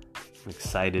 I'm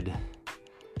excited.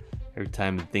 Every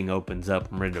time the thing opens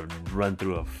up, I'm ready to run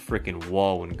through a freaking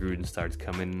wall when Gruden starts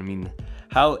coming. I mean,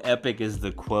 how epic is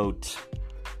the quote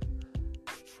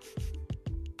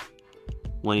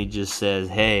when he just says,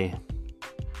 hey,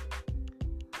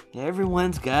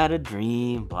 everyone's got a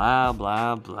dream, blah,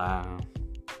 blah, blah.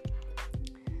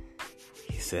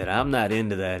 He said, I'm not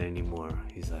into that anymore.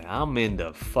 He's like, I'm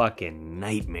into fucking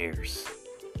nightmares.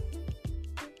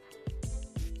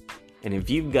 And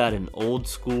if you've got an old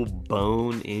school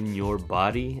bone in your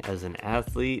body as an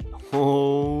athlete,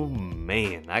 oh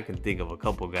man, I can think of a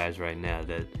couple guys right now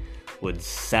that would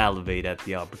salivate at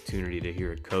the opportunity to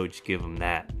hear a coach give them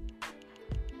that.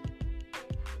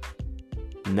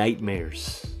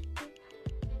 Nightmares.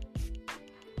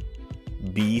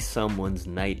 Be someone's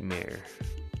nightmare.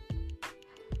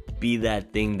 Be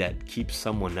that thing that keeps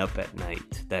someone up at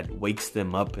night, that wakes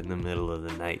them up in the middle of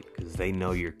the night because they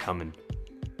know you're coming.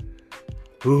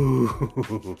 Ooh.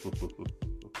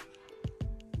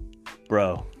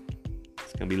 Bro,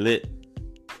 it's gonna be lit.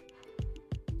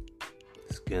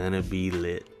 It's gonna be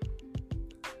lit.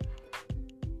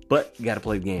 But you gotta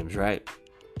play games, right?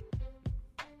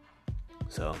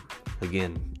 So,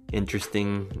 again,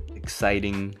 interesting,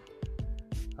 exciting,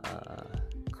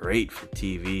 great for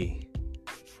TV.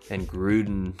 And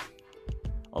Gruden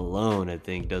alone, I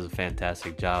think, does a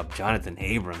fantastic job. Jonathan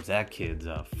Abrams, that kid's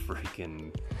a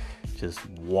freaking just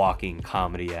walking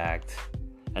comedy act.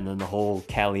 And then the whole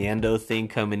Caliendo thing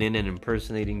coming in and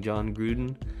impersonating John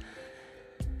Gruden.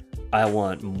 I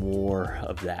want more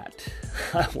of that.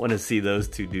 I want to see those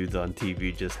two dudes on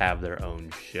TV just have their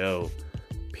own show.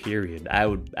 Period. I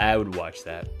would watch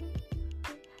that.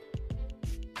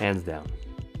 Hands down.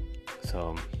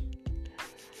 So,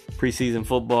 preseason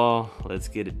football, let's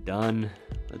get it done.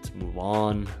 Let's move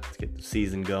on. Let's get the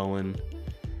season going.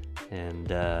 And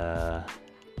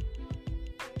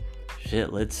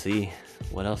let's see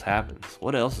what else happens.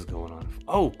 What else is going on?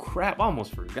 Oh crap, I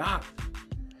almost forgot.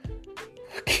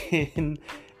 Fucking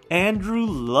Andrew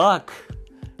Luck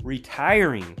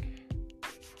retiring.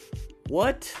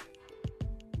 What?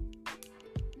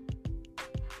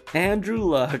 Andrew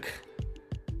Luck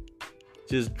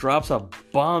just drops a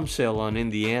bombshell on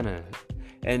Indiana.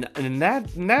 And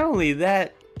that, not only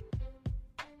that,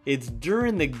 it's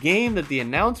during the game that the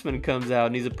announcement comes out,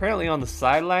 and he's apparently on the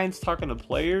sidelines talking to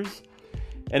players,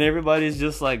 and everybody's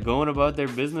just like going about their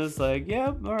business like,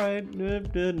 yeah, alright,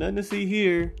 nothing to see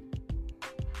here.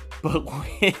 But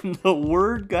when the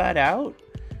word got out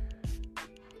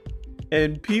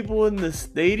and people in the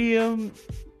stadium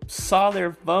saw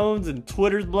their phones and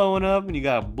Twitter's blowing up, and you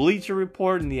got Bleacher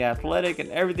Report and The Athletic, and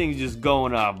everything's just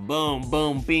going off. Boom,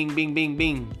 boom, bing, bing, bing,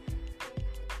 bing.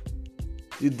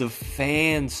 Dude, the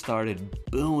fans started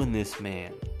booing this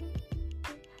man.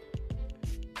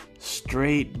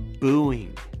 Straight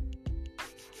booing.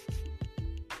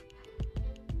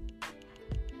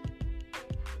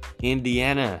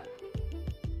 Indiana.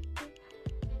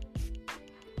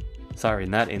 Sorry,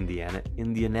 not Indiana.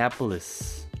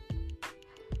 Indianapolis.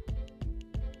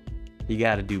 You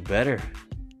gotta do better.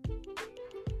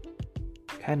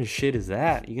 What kind of shit is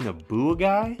that? You gonna boo a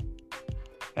guy?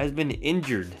 Guy's been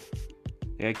injured.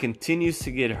 Guy continues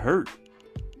to get hurt.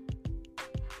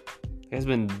 Guy's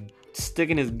been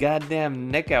sticking his goddamn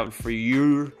neck out for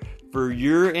your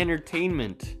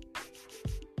entertainment.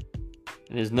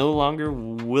 And is no longer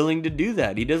willing to do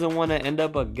that. He doesn't want to end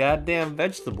up a goddamn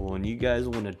vegetable, and you guys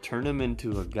want to turn him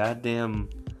into a goddamn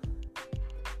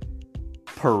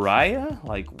pariah?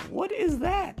 Like, what is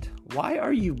that? Why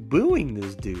are you booing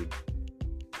this dude?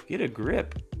 Get a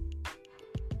grip.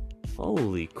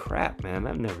 Holy crap, man.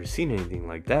 I've never seen anything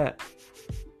like that.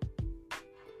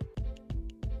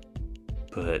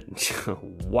 But,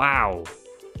 wow.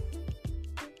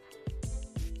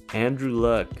 Andrew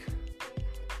Luck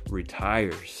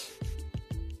retires.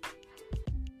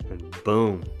 And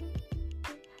boom.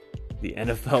 The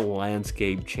NFL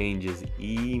landscape changes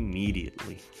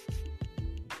immediately.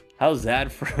 How's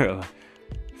that for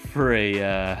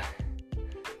a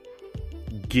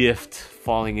gift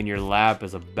falling in your lap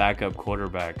as a backup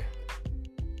quarterback?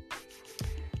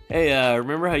 Hey,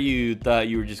 remember how you thought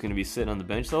you were just going to be sitting on the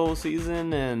bench the whole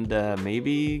season and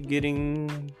maybe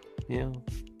getting,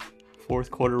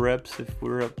 fourth quarter reps if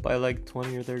we're up by like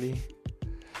 20 or 30.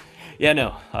 Yeah,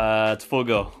 no, it's full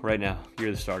go right now.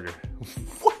 You're the starter.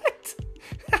 What?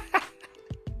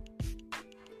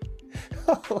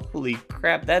 Holy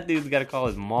crap, that dude's got to call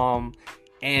his mom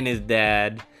and his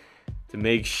dad to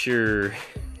make sure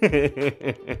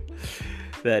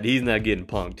that he's not getting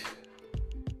punked.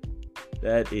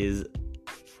 That is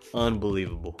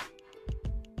unbelievable.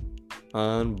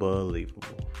 Unbelievable.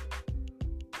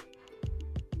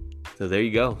 So there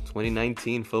you go,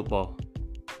 2019 football.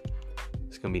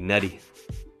 It's going to be nutty.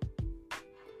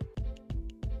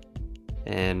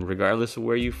 And regardless of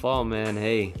where you fall, man,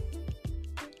 hey,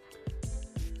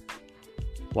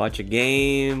 watch a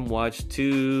game, watch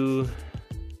two,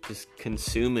 just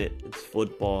consume it. It's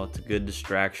football. It's a good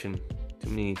distraction. Too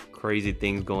many crazy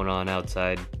things going on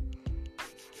outside.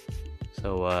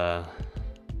 So,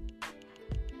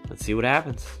 let's see what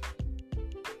happens.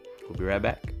 We'll be right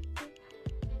back.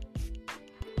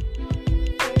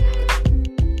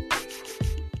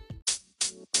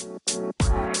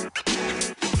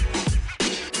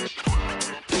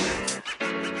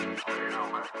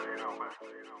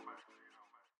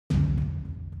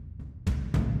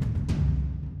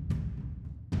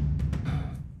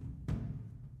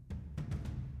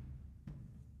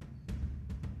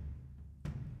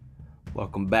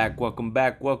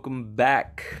 Welcome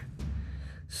back.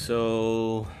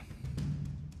 So,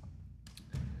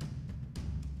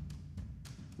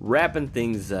 wrapping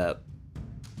things up,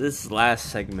 this last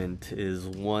segment is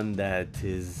one that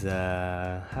is,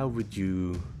 how would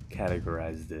you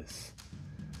categorize this?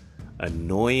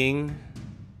 Annoying?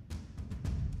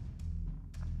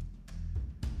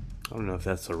 I don't know if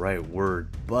that's the right word,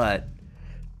 but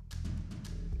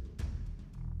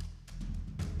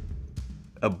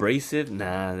abrasive?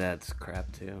 Nah, that's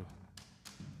crap too.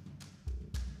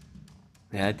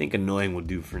 Yeah, I think annoying will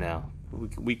do for now.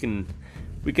 We can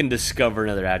discover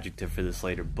another adjective for this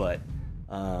later, but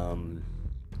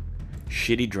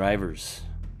shitty drivers.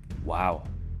 Wow.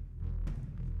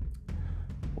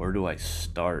 Where do I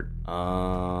start?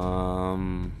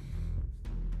 Well,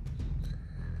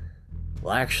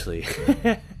 actually,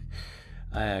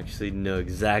 I actually know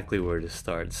exactly where to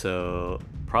start. So,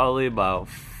 probably about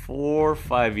 4 or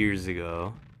 5 years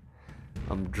ago,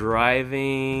 I'm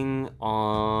driving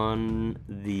on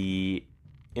the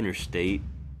interstate.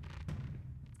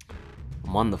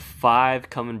 I'm on the 5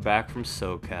 coming back from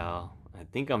SoCal. I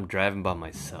think I'm driving by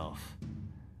myself.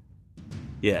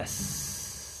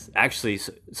 Yes. Actually,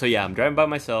 so yeah, I'm driving by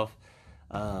myself.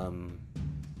 And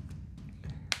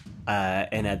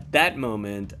at that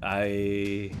moment,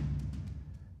 I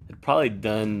had probably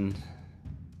done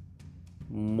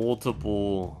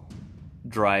multiple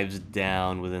drives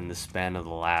down within the span of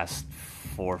the last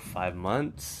 4 or 5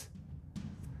 months.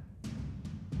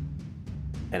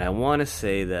 And I want to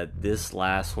say that this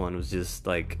last one was just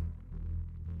like,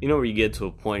 you know, where you get to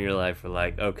a point in your life where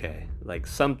like, okay, like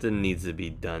something needs to be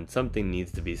done, something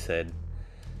needs to be said.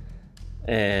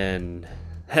 And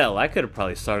hell, I could have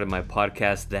probably started my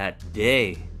podcast that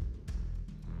day.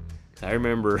 'Cause I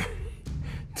remember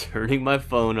turning my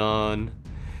phone on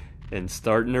and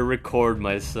starting to record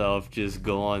myself just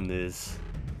go on this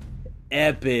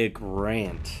epic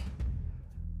rant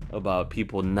about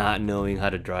people not knowing how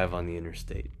to drive on the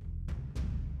interstate.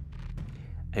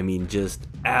 I mean, just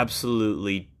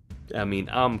absolutely,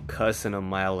 I'm cussing a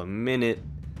mile a minute.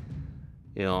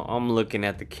 You know, I'm looking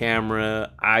at the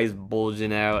camera, eyes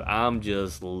bulging out. I'm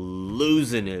just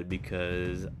losing it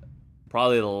because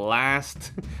probably the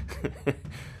last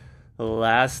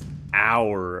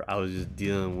hour I was just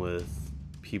dealing with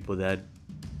people that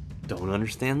don't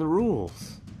understand the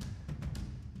rules.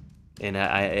 And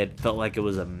it felt like it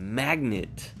was a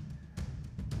magnet,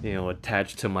 you know,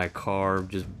 attached to my car,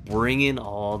 just bringing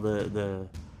all the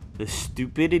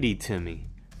stupidity to me.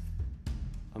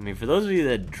 I mean, for those of you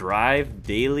that drive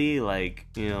daily, like,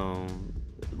 you know,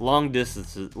 long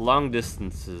distances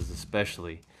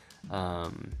especially,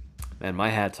 man, my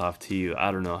hat's off to you.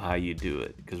 I don't know how you do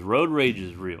it, because road rage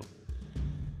is real.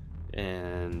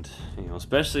 And, you know,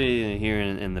 especially here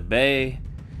in the Bay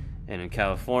and in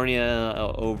California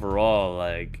overall,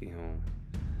 like, you know,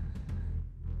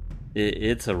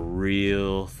 it's a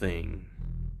real thing.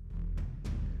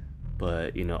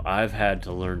 But, you know, I've had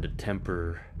to learn to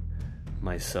temper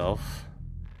myself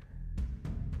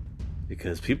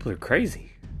because people are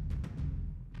crazy.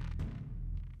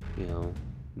 You know,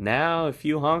 now if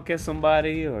you honk at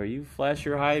somebody or you flash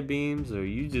your high beams or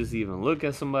you just even look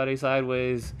at somebody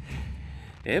sideways,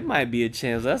 it might be a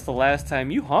chance that's the last time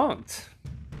you honked.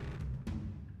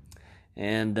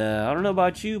 And I don't know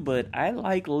about you, but I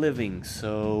like living,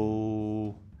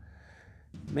 so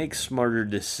make smarter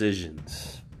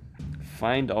decisions.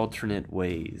 Find alternate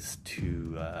ways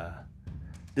to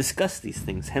discuss these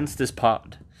things, hence this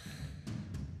pod.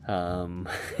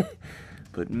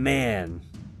 But man,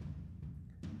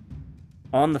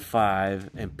 on the 5,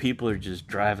 and people are just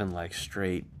driving like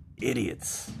straight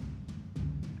idiots.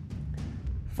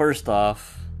 First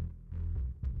off,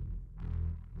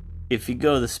 if you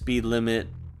go the speed limit,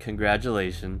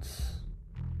 congratulations.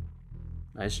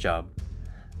 Nice job.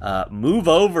 Move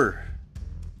over.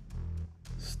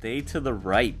 Stay to the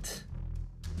right.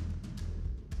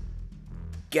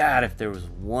 God, if there was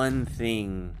one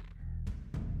thing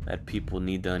that people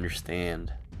need to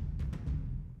understand,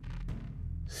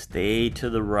 stay to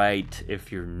the right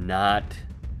if you're not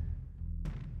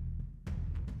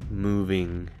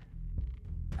moving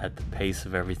at the pace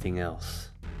of everything else.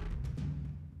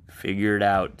 Figure it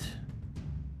out.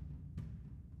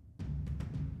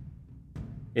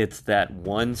 It's that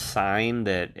one sign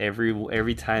that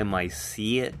every time I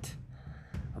see it,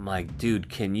 I'm like, dude,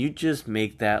 can you just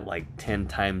make that like 10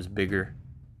 times bigger?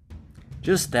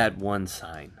 Just that one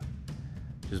sign.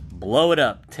 Just blow it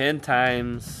up 10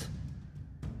 times.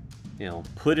 You know,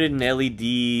 put it in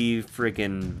LED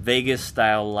freaking Vegas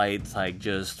style lights, like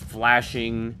just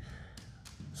flashing,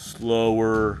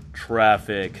 slower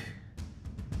traffic.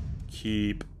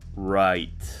 Keep right.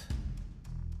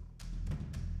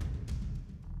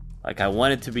 Like, I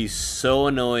want it to be so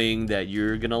annoying that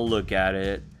you're gonna look at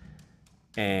it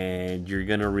and you're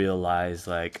gonna realize,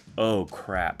 like, oh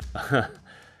crap.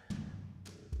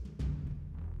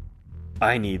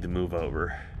 I need to move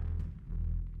over.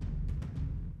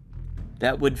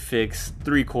 That would fix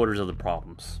 3/4 of the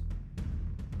problems.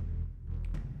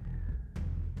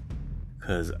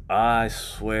 Because I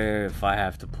swear, if I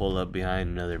have to pull up behind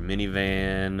another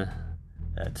minivan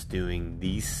that's doing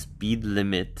the speed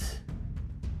limit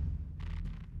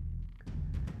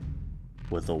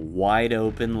with a wide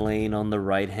open lane on the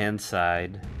right hand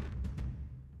side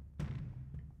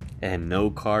and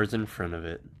no cars in front of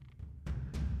it,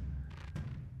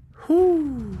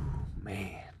 whoo,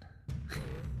 man.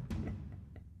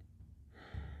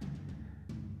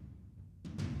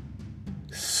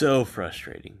 So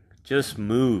frustrating. Just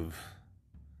move.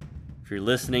 If you're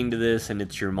listening to this and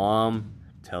it's your mom,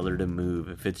 tell her to move.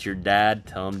 If it's your dad,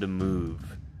 tell him to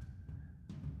move.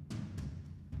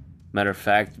 Matter of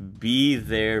fact, be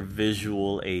their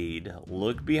visual aid.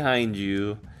 Look behind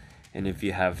you, and if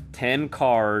you have 10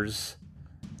 cars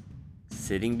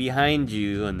sitting behind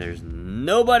you and there's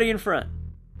nobody in front,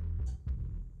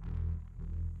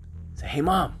 say, hey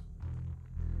mom,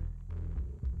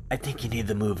 I think you need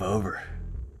to move over.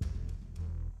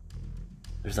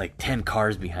 There's like 10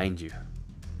 cars behind you.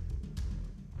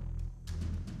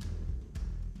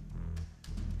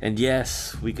 And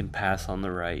yes, we can pass on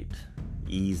the right.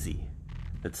 Easy.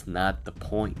 That's not the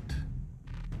point.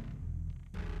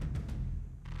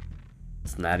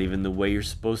 It's not even the way you're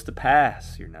supposed to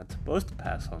pass. You're not supposed to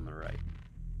pass on the right.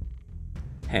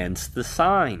 Hence the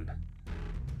sign.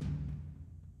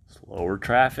 Slower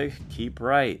traffic, keep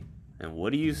right. And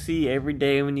what do you see every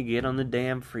day when you get on the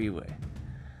damn freeway?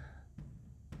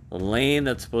 The lane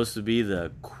that's supposed to be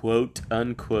the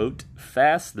quote-unquote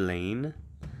fast lane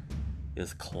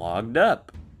is clogged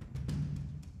up.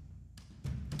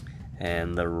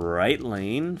 And the right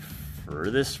lane,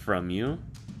 furthest from you,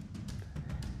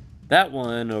 that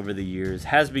one over the years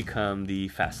has become the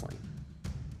fast lane.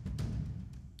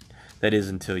 That is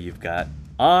until you've got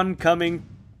oncoming,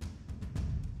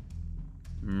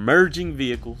 merging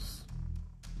vehicles.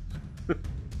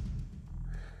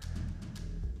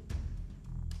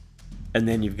 And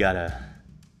then you've got to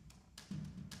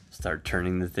start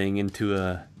turning the thing into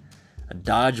a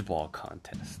dodgeball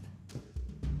contest.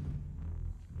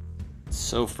 It's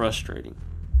so frustrating.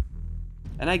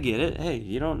 And I get it. Hey,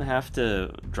 you don't have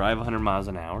to drive 100 miles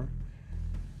an hour.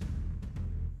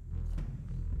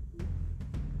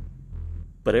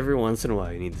 But every once in a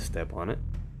while you need to step on it.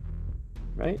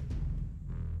 Right?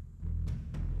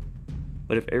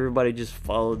 But if everybody just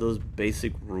followed those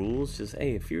basic rules, just,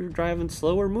 hey, if you're driving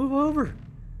slower, move over.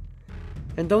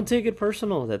 And don't take it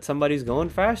personal that somebody's going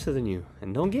faster than you.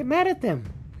 And don't get mad at them.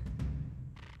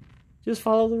 Just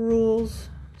follow the rules.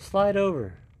 Slide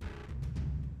over.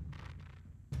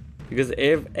 Because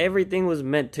if everything was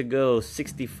meant to go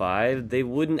 65, they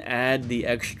wouldn't add the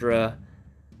extra,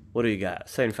 what do you got?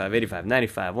 75, 85,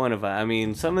 95, 105. I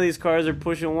mean, some of these cars are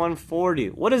pushing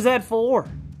 140. What is that for?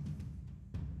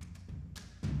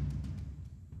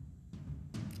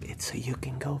 It's so you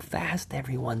can go fast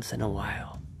every once in a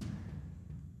while.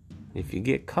 If you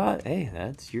get caught, hey,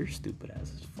 that's your stupid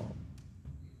ass's fault.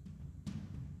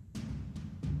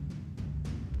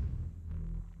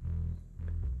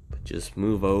 Just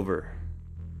move over.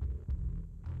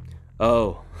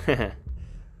 Oh,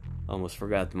 almost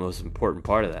forgot the most important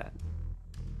part of that.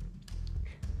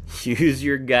 Use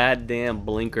your goddamn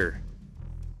blinker.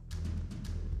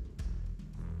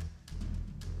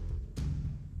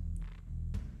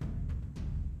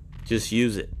 Just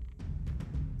use it.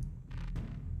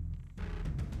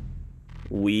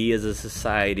 We as a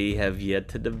society have yet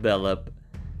to develop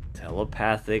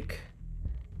telepathic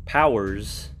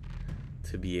powers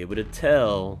to be able to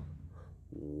tell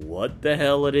what the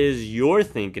hell it is you're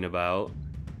thinking about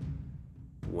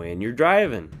when you're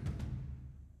driving.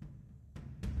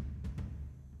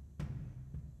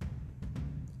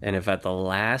 And if at the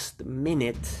last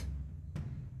minute,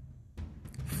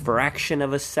 fraction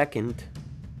of a second,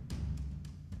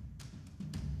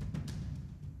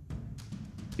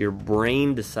 your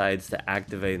brain decides to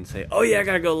activate and say, oh yeah, I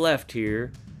gotta go left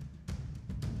here,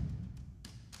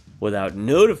 without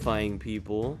notifying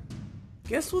people,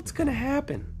 guess what's gonna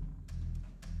happen?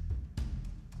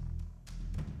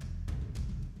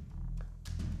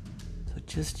 So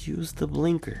just use the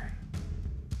blinker.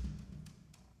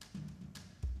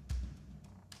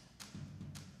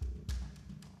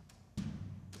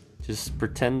 Just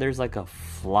pretend there's like a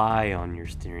fly on your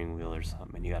steering wheel or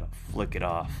something and you gotta flick it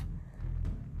off.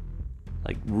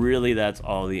 Like, really, that's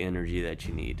all the energy that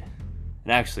you need.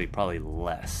 And actually, probably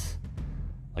less.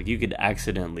 Like, you could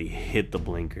accidentally hit the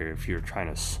blinker if you're trying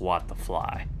to swat the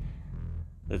fly.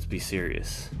 Let's be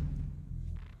serious.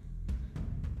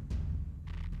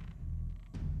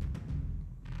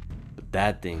 But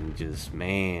that thing just,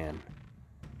 man.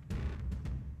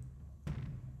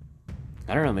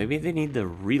 I don't know, maybe they need to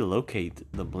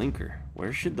relocate the blinker.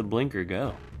 Where should the blinker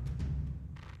go?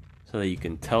 So that you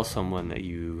can tell someone that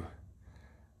you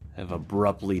have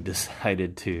abruptly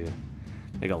decided to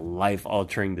make a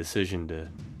life-altering decision to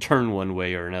turn one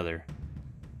way or another.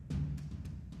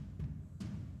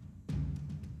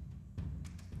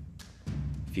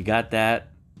 If you got that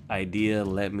idea,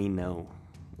 let me know.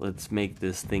 Let's make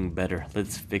this thing better.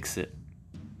 Let's fix it.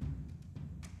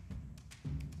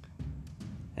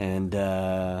 And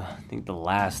I think the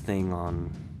last thing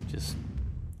on just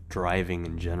driving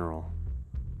in general.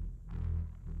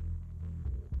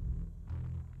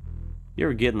 You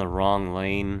ever get in the wrong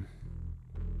lane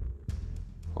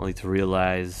only to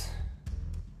realize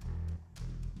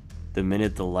the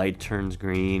minute the light turns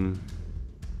green,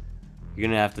 you're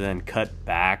gonna have to then cut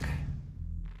back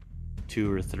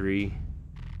 2 or 3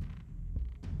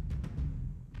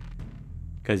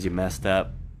 because you messed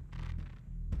up?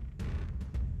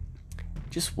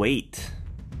 Just wait.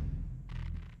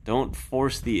 Don't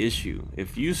force the issue.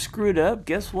 If you screwed up,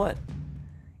 guess what?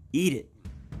 Eat it.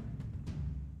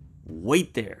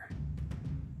 Wait there.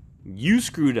 You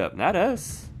screwed up, not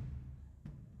us.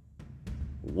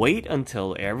 Wait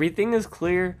until everything is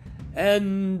clear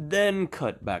and then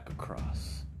cut back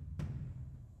across.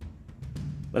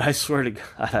 But I swear to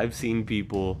God, I've seen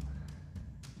people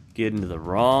get into the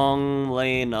wrong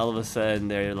lane. All of a sudden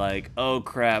they're like, oh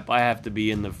crap, I have to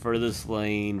be in the furthest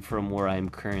lane from where I'm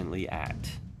currently at.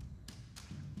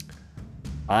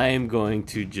 I am going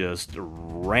to just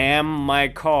ram my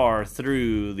car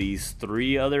through these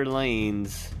 3 other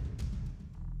lanes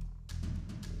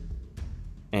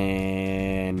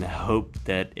and hope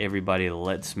that everybody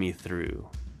lets me through.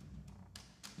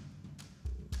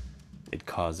 It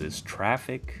causes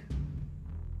traffic.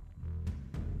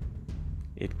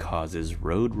 It causes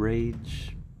road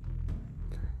rage.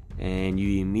 And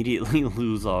you immediately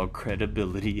lose all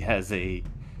credibility as a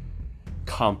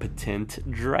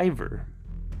competent driver.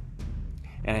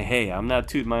 And hey, I'm not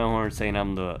tooting my own horn saying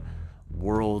I'm the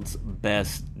world's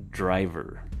best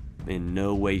driver. In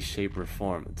no way, shape, or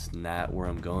form. It's not where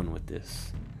I'm going with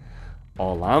this.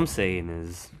 All I'm saying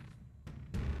is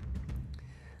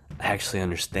I actually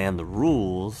understand the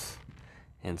rules.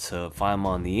 And so if I'm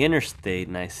on the interstate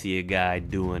and I see a guy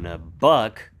doing a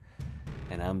buck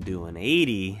and I'm doing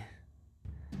 80,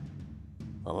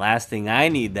 the last thing I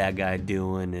need that guy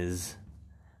doing is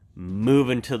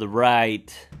moving to the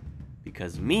right.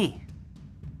 Because me,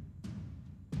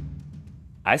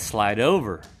 I slide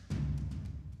over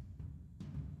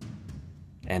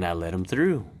and I let him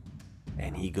through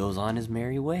and he goes on his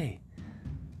merry way.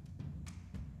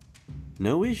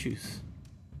 No issues.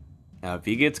 Now if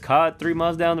he gets caught 3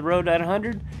 miles down the road at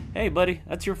 100, hey buddy,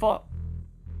 that's your fault.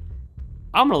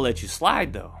 I'm going to let you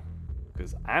slide though,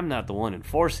 because I'm not the one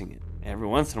enforcing it. Every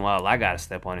once in a while I got to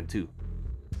step on it too.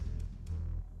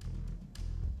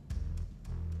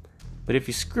 But if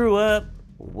you screw up,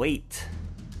 wait.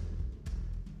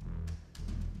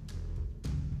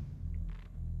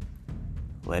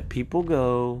 Let people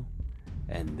go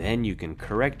and then you can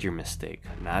correct your mistake,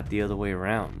 not the other way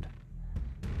around.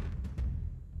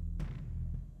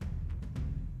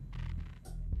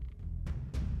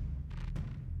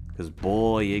 Because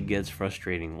boy, it gets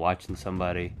frustrating watching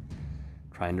somebody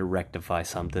trying to rectify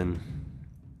something,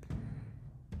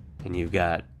 and you've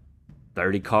got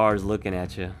 30 cars looking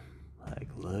at you like,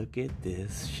 look at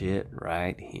this shit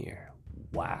right here.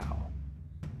 Wow.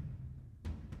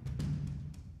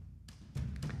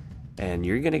 And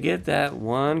you're gonna get that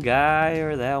one guy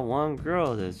or that one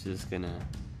girl that's just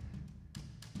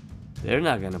they're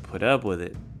not gonna put up with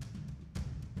it.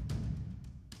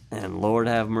 And Lord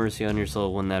have mercy on your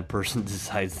soul when that person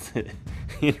decides to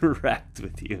interact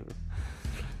with you.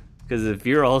 Because if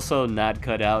you're also not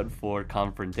cut out for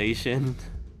confrontation,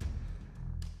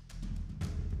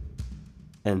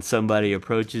 and somebody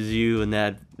approaches you in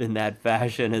that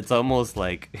fashion, it's almost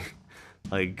like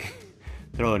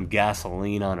throwing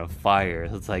gasoline on a fire.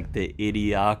 It's like the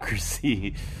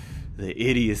idiocy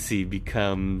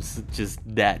becomes just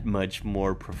that much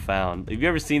more profound. Have you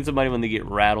ever seen somebody when they get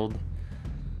rattled?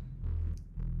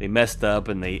 They messed up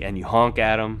and you honk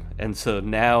at them, and so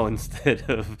now instead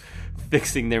of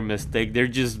fixing their mistake, they're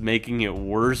just making it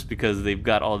worse because they've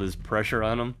got all this pressure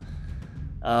on them.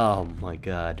 Oh my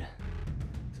God.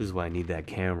 This is why I need that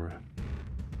camera.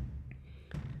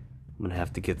 I'm gonna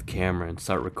have to get the camera and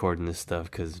start recording this stuff,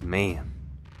 because man,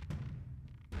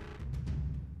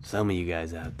 some of you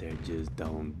guys out there just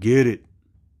don't get it.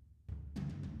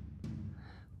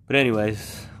 But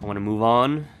anyways, I want to move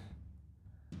on.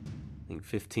 I think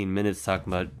 15 minutes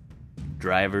talking about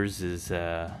drivers is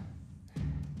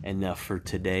enough for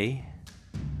today.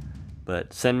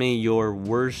 But send me your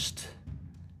worst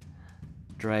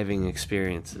driving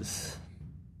experiences,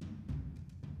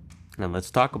 and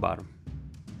let's talk about them.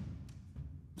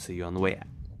 See you on the way out.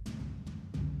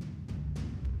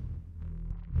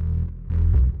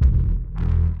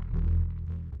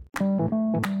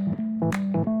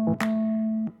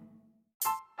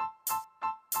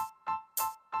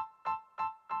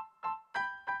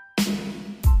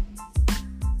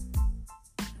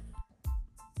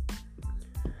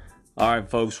 All right,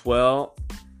 folks. Well,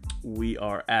 we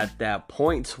are at that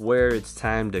point where it's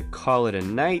time to call it a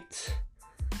night.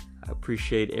 I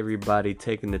appreciate everybody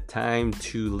taking the time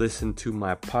to listen to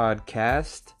my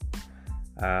podcast.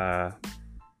 Had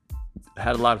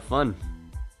a lot of fun.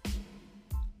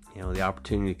 You know, the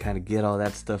opportunity to kind of get all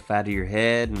that stuff out of your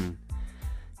head and,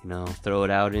 you know, throw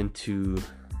it out into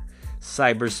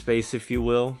cyberspace, if you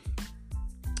will.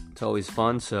 It's always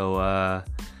fun. So,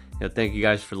 thank you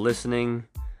guys for listening.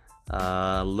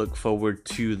 Look forward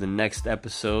to the next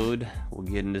episode. We'll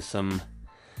get into some,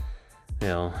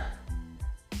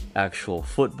 actual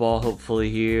football hopefully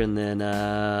here, and then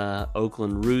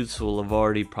Oakland Roots will have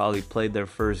already probably played their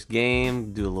first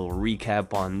game. Do a little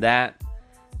recap on that.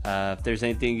 If there's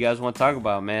anything you guys want to talk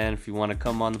about, man, if you want to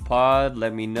come on the pod,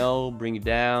 let me know. Bring it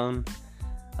down.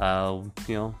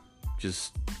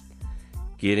 Just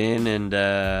get in and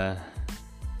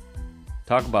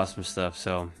talk about some stuff.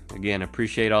 So again,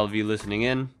 appreciate all of you listening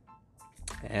in,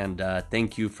 and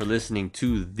thank you for listening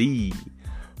to the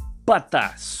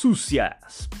Patas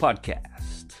Sucias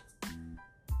podcast.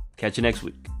 Catch you next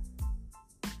week.